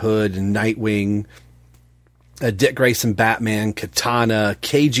 Red Hood, and Nightwing, Dick Grayson Batman, Katana,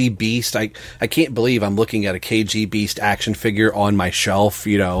 KG Beast. I can't believe I'm looking at a KG Beast action figure on my shelf.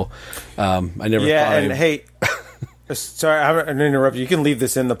 I never thought. Yeah, and hey, sorry, I'm going to interrupt you. You can leave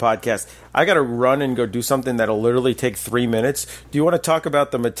this in the podcast. I got to run and go do something that'll literally take 3 minutes. Do you want to talk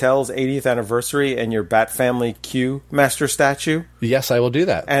about the Mattel's 80th anniversary and your Bat Family Q Master statue? Yes, I will do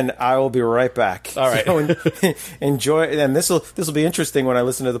that. And I will be right back. All right. So enjoy, and this will be interesting when I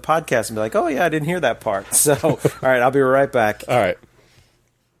listen to the podcast and be like, oh yeah, I didn't hear that part. So, all right, I'll be right back. All right.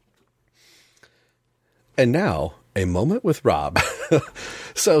 And now, a moment with Rob.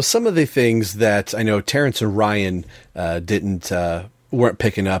 So some of the things that I know Terrence and Ryan weren't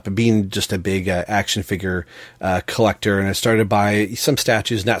picking up, being just a big action figure collector, and I started to buy some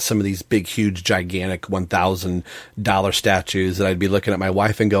statues, not some of these big, huge, gigantic $1,000 statues that I'd be looking at my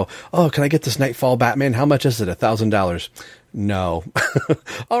wife and go, oh, can I get this Nightfall Batman? How much is it? $1,000. No.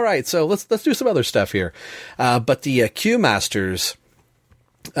 All right, so let's do some other stuff here. But the Q Masters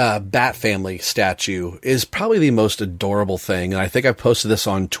Bat Family statue is probably the most adorable thing, and I think I posted this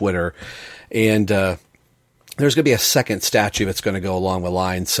on Twitter. And there's going to be a second statue that's going to go along the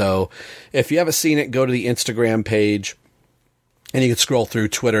line. So if you haven't seen it, go to the Instagram page, and you can scroll through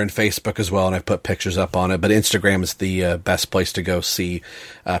Twitter and Facebook as well, and I've put pictures up on it. But Instagram is the best place to go see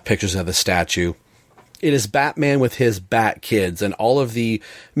pictures of the statue. It is Batman with his Bat Kids and all of the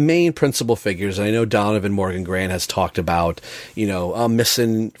main principal figures. And I know Donovan Morgan Grant has talked about,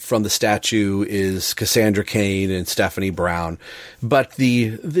 missing from the statue is Cassandra Cain and Stephanie Brown. But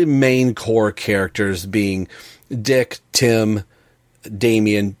the main core characters being Dick, Tim,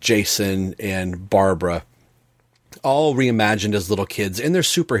 Damian, Jason, and Barbara, all reimagined as little kids in their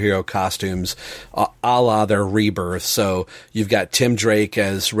superhero costumes, a la their rebirth. So you've got Tim Drake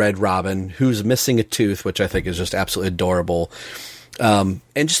as Red Robin, who's missing a tooth, which I think is just absolutely adorable. And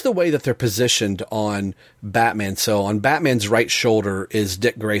just the way that they're positioned on Batman. So on Batman's right shoulder is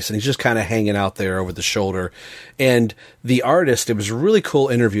Dick Grayson. He's just kind of hanging out there over the shoulder. And the artist, it was a really cool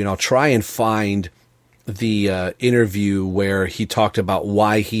interview, and I'll try and find the interview where he talked about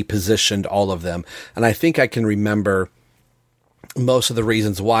why he positioned all of them. And I think I can remember most of the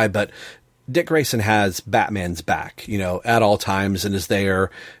reasons why, but Dick Grayson has Batman's back, at all times, and is there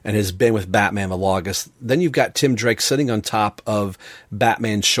and has been with Batman the longest. Then you've got Tim Drake sitting on top of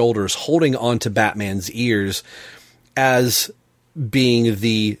Batman's shoulders, holding onto Batman's ears as being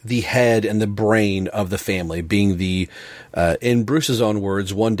the head and the brain of the family, being in Bruce's own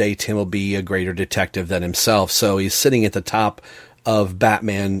words, one day Tim will be a greater detective than himself. So he's sitting at the top of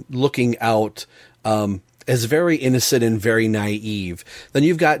Batman, looking out, as very innocent and very naive. Then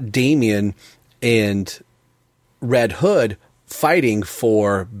you've got Damian and Red Hood fighting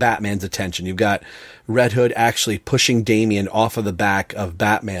for Batman's attention. You've got Red Hood actually pushing Damian off of the back of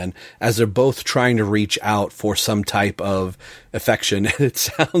Batman as they're both trying to reach out for some type of affection. And it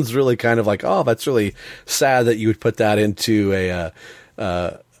sounds really kind of like, oh, that's really sad that you would put that into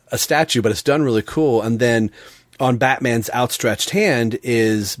a statue, but it's done really cool. And then on Batman's outstretched hand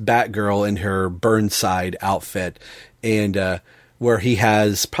is Batgirl in her Burnside outfit, and where he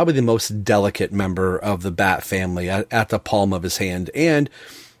has probably the most delicate member of the Bat family at the palm of his hand. And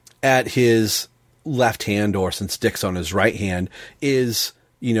at his left hand, or since Dick's on his right hand, is,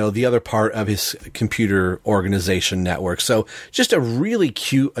 the other part of his computer organization network. So just a really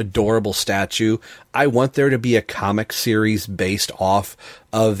cute, adorable statue. I want there to be a comic series based off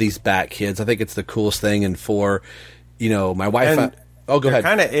of these Bat Kids. I think it's the coolest thing. And for, my wife... go ahead. It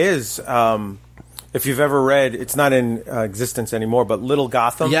kind of is... if you've ever read, it's not in existence anymore, but Little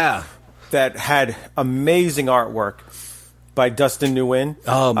Gotham. Yeah. That had amazing artwork by Dustin Nguyen.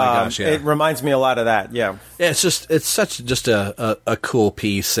 Oh my gosh, yeah. It reminds me a lot of that, yeah. Yeah, it's such a cool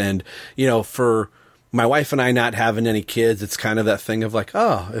piece. And, for my wife and I not having any kids, it's kind of that thing of like,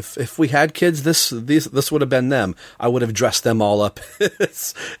 oh, if we had kids, this would have been them. I would have dressed them all up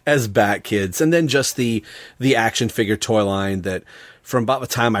as Bat Kids. And then just the action figure toy line that, from about the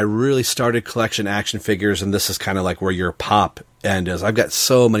time I really started collection action figures, and this is kind of like where your pop end is. I've got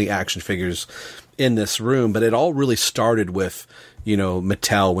so many action figures in this room, but it all really started with,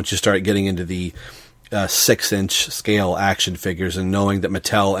 Mattel, once you start getting into the 6-inch scale action figures, and knowing that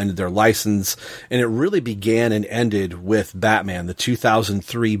Mattel ended their license, and it really began and ended with Batman. The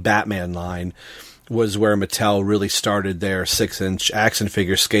 2003 Batman line was where Mattel really started their 6-inch action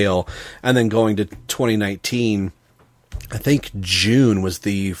figure scale, and then going to 2019, I think June was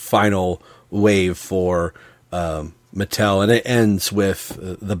the final wave for Mattel, and it ends with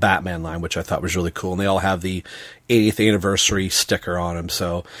the Batman line, which I thought was really cool. And they all have the 80th anniversary sticker on them.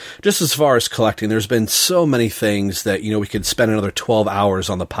 So just as far as collecting, there's been so many things that, we could spend another 12 hours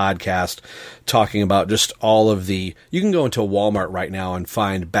on the podcast talking about just all of the... You can go into Walmart right now and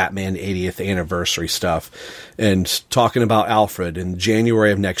find Batman 80th anniversary stuff. And talking about Alfred, in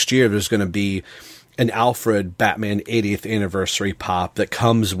January of next year, there's going to be an Alfred Batman 80th anniversary pop that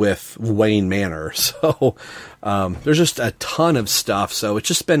comes with Wayne Manor. So there's just a ton of stuff. So it's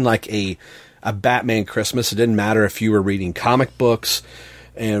just been like a Batman Christmas. It didn't matter if you were reading comic books,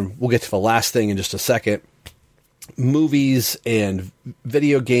 and we'll get to the last thing in just a second. Movies and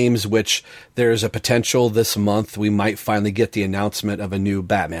video games, which there's a potential this month we might finally get the announcement of a new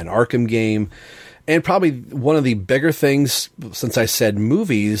Batman Arkham game. And probably one of the bigger things, since I said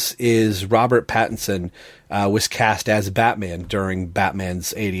movies, is Robert Pattinson was cast as Batman during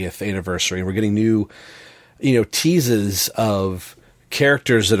Batman's 80th anniversary. And we're getting new, teases of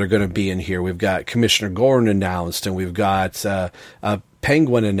characters that are going to be in here. We've got Commissioner Gordon announced, and we've got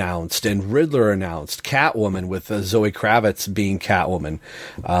Penguin announced, and Riddler announced, Catwoman with Zoe Kravitz being Catwoman.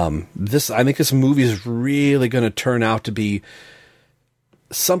 I think this movie is really going to turn out to be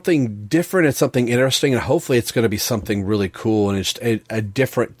something different and something interesting, and hopefully it's going to be something really cool and just a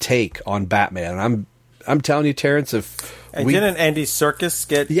different take on Batman. I'm I'm telling you, Terrence, And didn't Andy Serkis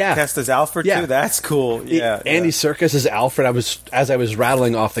get cast as Alfred too? That's cool. Yeah, Andy Serkis as Alfred. As I was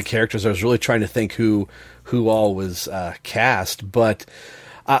rattling off the characters, I was really trying to think who all was cast, but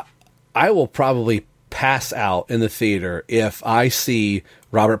I will probably pass out in the theater if I see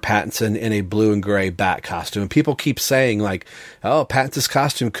Robert Pattinson in a blue and gray Bat costume. And people keep saying like, "Oh, Pattinson's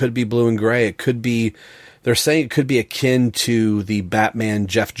costume could be blue and gray. It could be." They're saying it could be akin to the Batman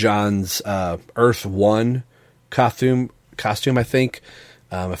Jeff Johns Earth One costume. I think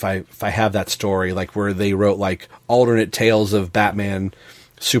if I have that story, like where they wrote like alternate tales of Batman,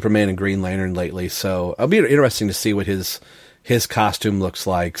 Superman, and Green Lantern lately. So it'll be interesting to see what his costume looks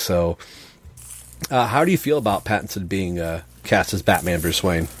like. So, how do you feel about Pattinson being cast as Batman Bruce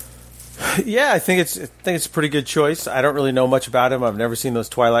Wayne? Yeah, I think it's a pretty good choice. I don't really know much about him. I've never seen those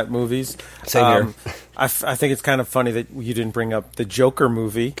Twilight movies. Same here. I think it's kind of funny that you didn't bring up the Joker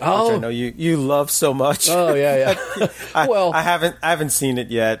movie, which I know you love so much. Oh yeah. I haven't seen it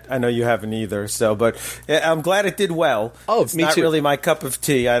yet. I know you haven't either. So, but I'm glad it did well. Oh, it's me not too. really my cup of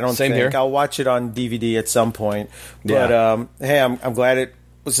tea. I don't Same think here. I'll watch it on DVD at some point. But hey, I'm glad it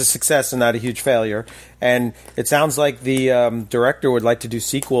was a success and not a huge failure. And it sounds like the director would like to do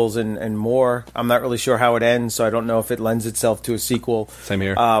sequels and more. I'm not really sure how it ends, so I don't know if it lends itself to a sequel. Same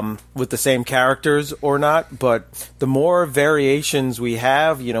here. With the same characters or not. But the more variations we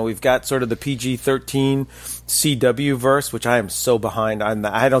have, we've got sort of the PG-13 CW verse, which I am so behind on.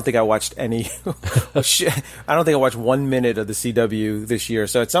 I don't think I watched any. I don't think I watched 1 minute of the CW this year.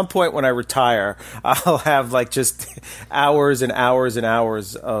 So at some point when I retire, I'll have like just hours and hours and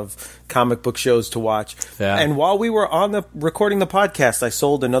hours of comic book shows to watch. Yeah. And while we were recording the podcast, I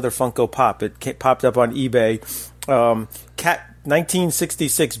sold another Funko Pop. It popped up on eBay.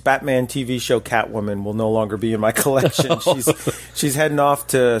 1966 Batman TV show Catwoman will no longer be in my collection. She's heading off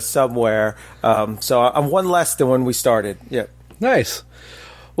to somewhere. So I'm one less than when we started. Yeah. Nice.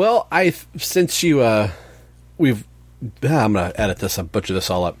 Well, since you I'm gonna edit this. I'll butcher this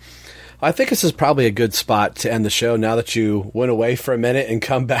all up. I think this is probably a good spot to end the show now that you went away for a minute and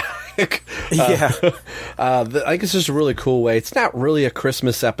come back. Yeah. I think it's just a really cool way. It's not really a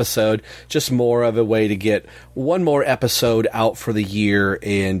Christmas episode, just more of a way to get one more episode out for the year.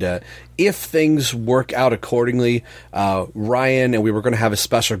 And if things work out accordingly, Ryan and we were going to have a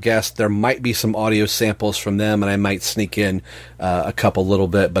special guest. There might be some audio samples from them, and I might sneak in a couple little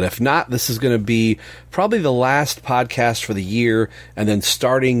bit. But if not, this is going to be probably the last podcast for the year. And then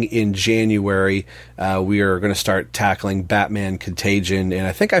starting in January, we are going to start tackling Batman Contagion. And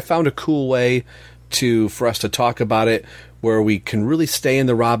I think I found a cool way for us to talk about it, where we can really stay in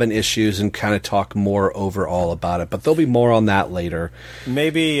the Robin issues and kind of talk more overall about it. But there'll be more on that later.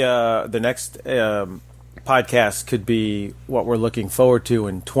 Maybe the next podcast could be what we're looking forward to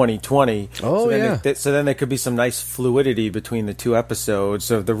in 2020. Oh, so then there could be some nice fluidity between the two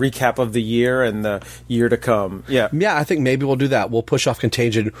episodes of the recap of the year and the year to come. Yeah. Yeah, I think maybe we'll do that. We'll push off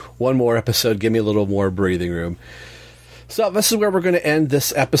Contagion one more episode, give me a little more breathing room. So this is where we're going to end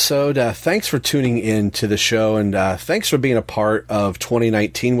this episode. Thanks for tuning in to the show, and thanks for being a part of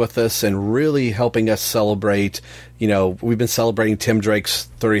 2019 with us and really helping us celebrate. We've been celebrating Tim Drake's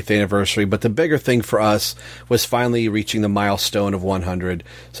 30th anniversary, but the bigger thing for us was finally reaching the milestone of 100.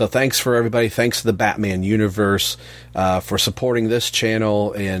 So thanks for everybody. Thanks to the Batman universe for supporting this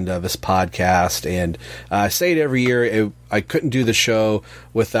channel and this podcast. And I say it every year, I couldn't do the show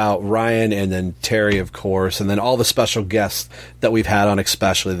without Ryan and then Terry, of course, and then all the special guests that we've had on,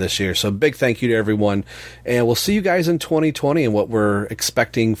 especially this year. So big thank you to everyone. And we'll see you guys in 2020 and what we're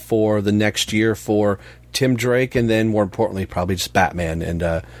expecting for the next year for Tim Drake, and then more importantly, probably just Batman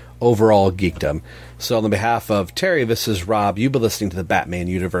and overall geekdom. So on the behalf of Terry, this is Rob. You've been listening to the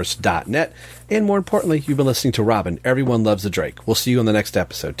BatmanUniverse.net, and more importantly, you've been listening to Robin. Everyone loves the Drake. We'll see you on the next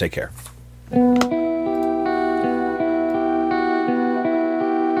episode. Take care.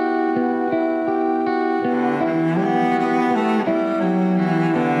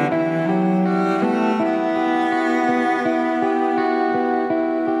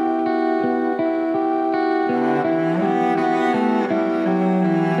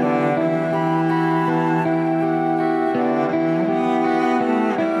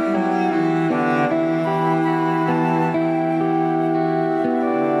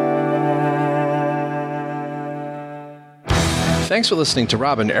 Thanks for listening to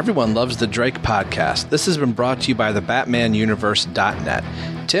Robin. Everyone Loves the Drake podcast. This has been brought to you by the BatmanUniverse.net.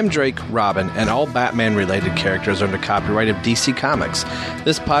 Tim Drake, Robin, and all Batman-related characters are under copyright of DC Comics.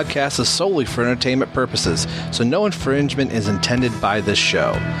 This podcast is solely for entertainment purposes, so no infringement is intended by this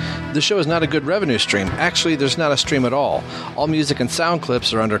show. This show is not a good revenue stream. Actually, there's not a stream at all. All music and sound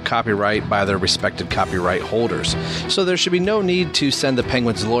clips are under copyright by their respected copyright holders. So there should be no need to send the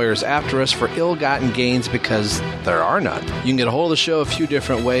Penguins lawyers after us for ill-gotten gains because there are none. You can get a hold of the show a few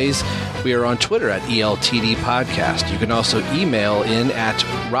different ways. We are on Twitter at ELTD Podcast. You can also email in at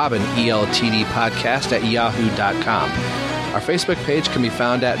robineltdpodcast@yahoo.com. Our Facebook page can be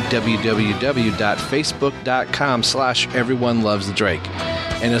found at www.facebook.com/everyonelovesthedrake.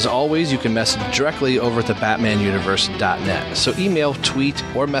 And as always, you can message directly over at the BatmanUniverse.net. So email, tweet,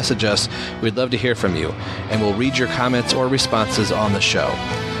 or message us. We'd love to hear from you, and we'll read your comments or responses on the show.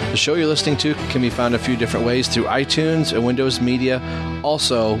 The show you're listening to can be found a few different ways through iTunes and Windows Media,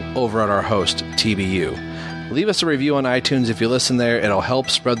 also over at our host, TBU. Leave us a review on iTunes if you listen there. It'll help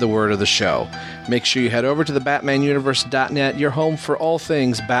spread the word of the show. Make sure you head over to the BatmanUniverse.net, your home for all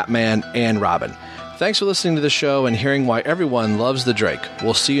things Batman and Robin. Thanks for listening to the show and hearing why everyone loves the Drake.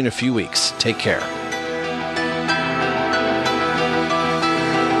 We'll see you in a few weeks. Take care.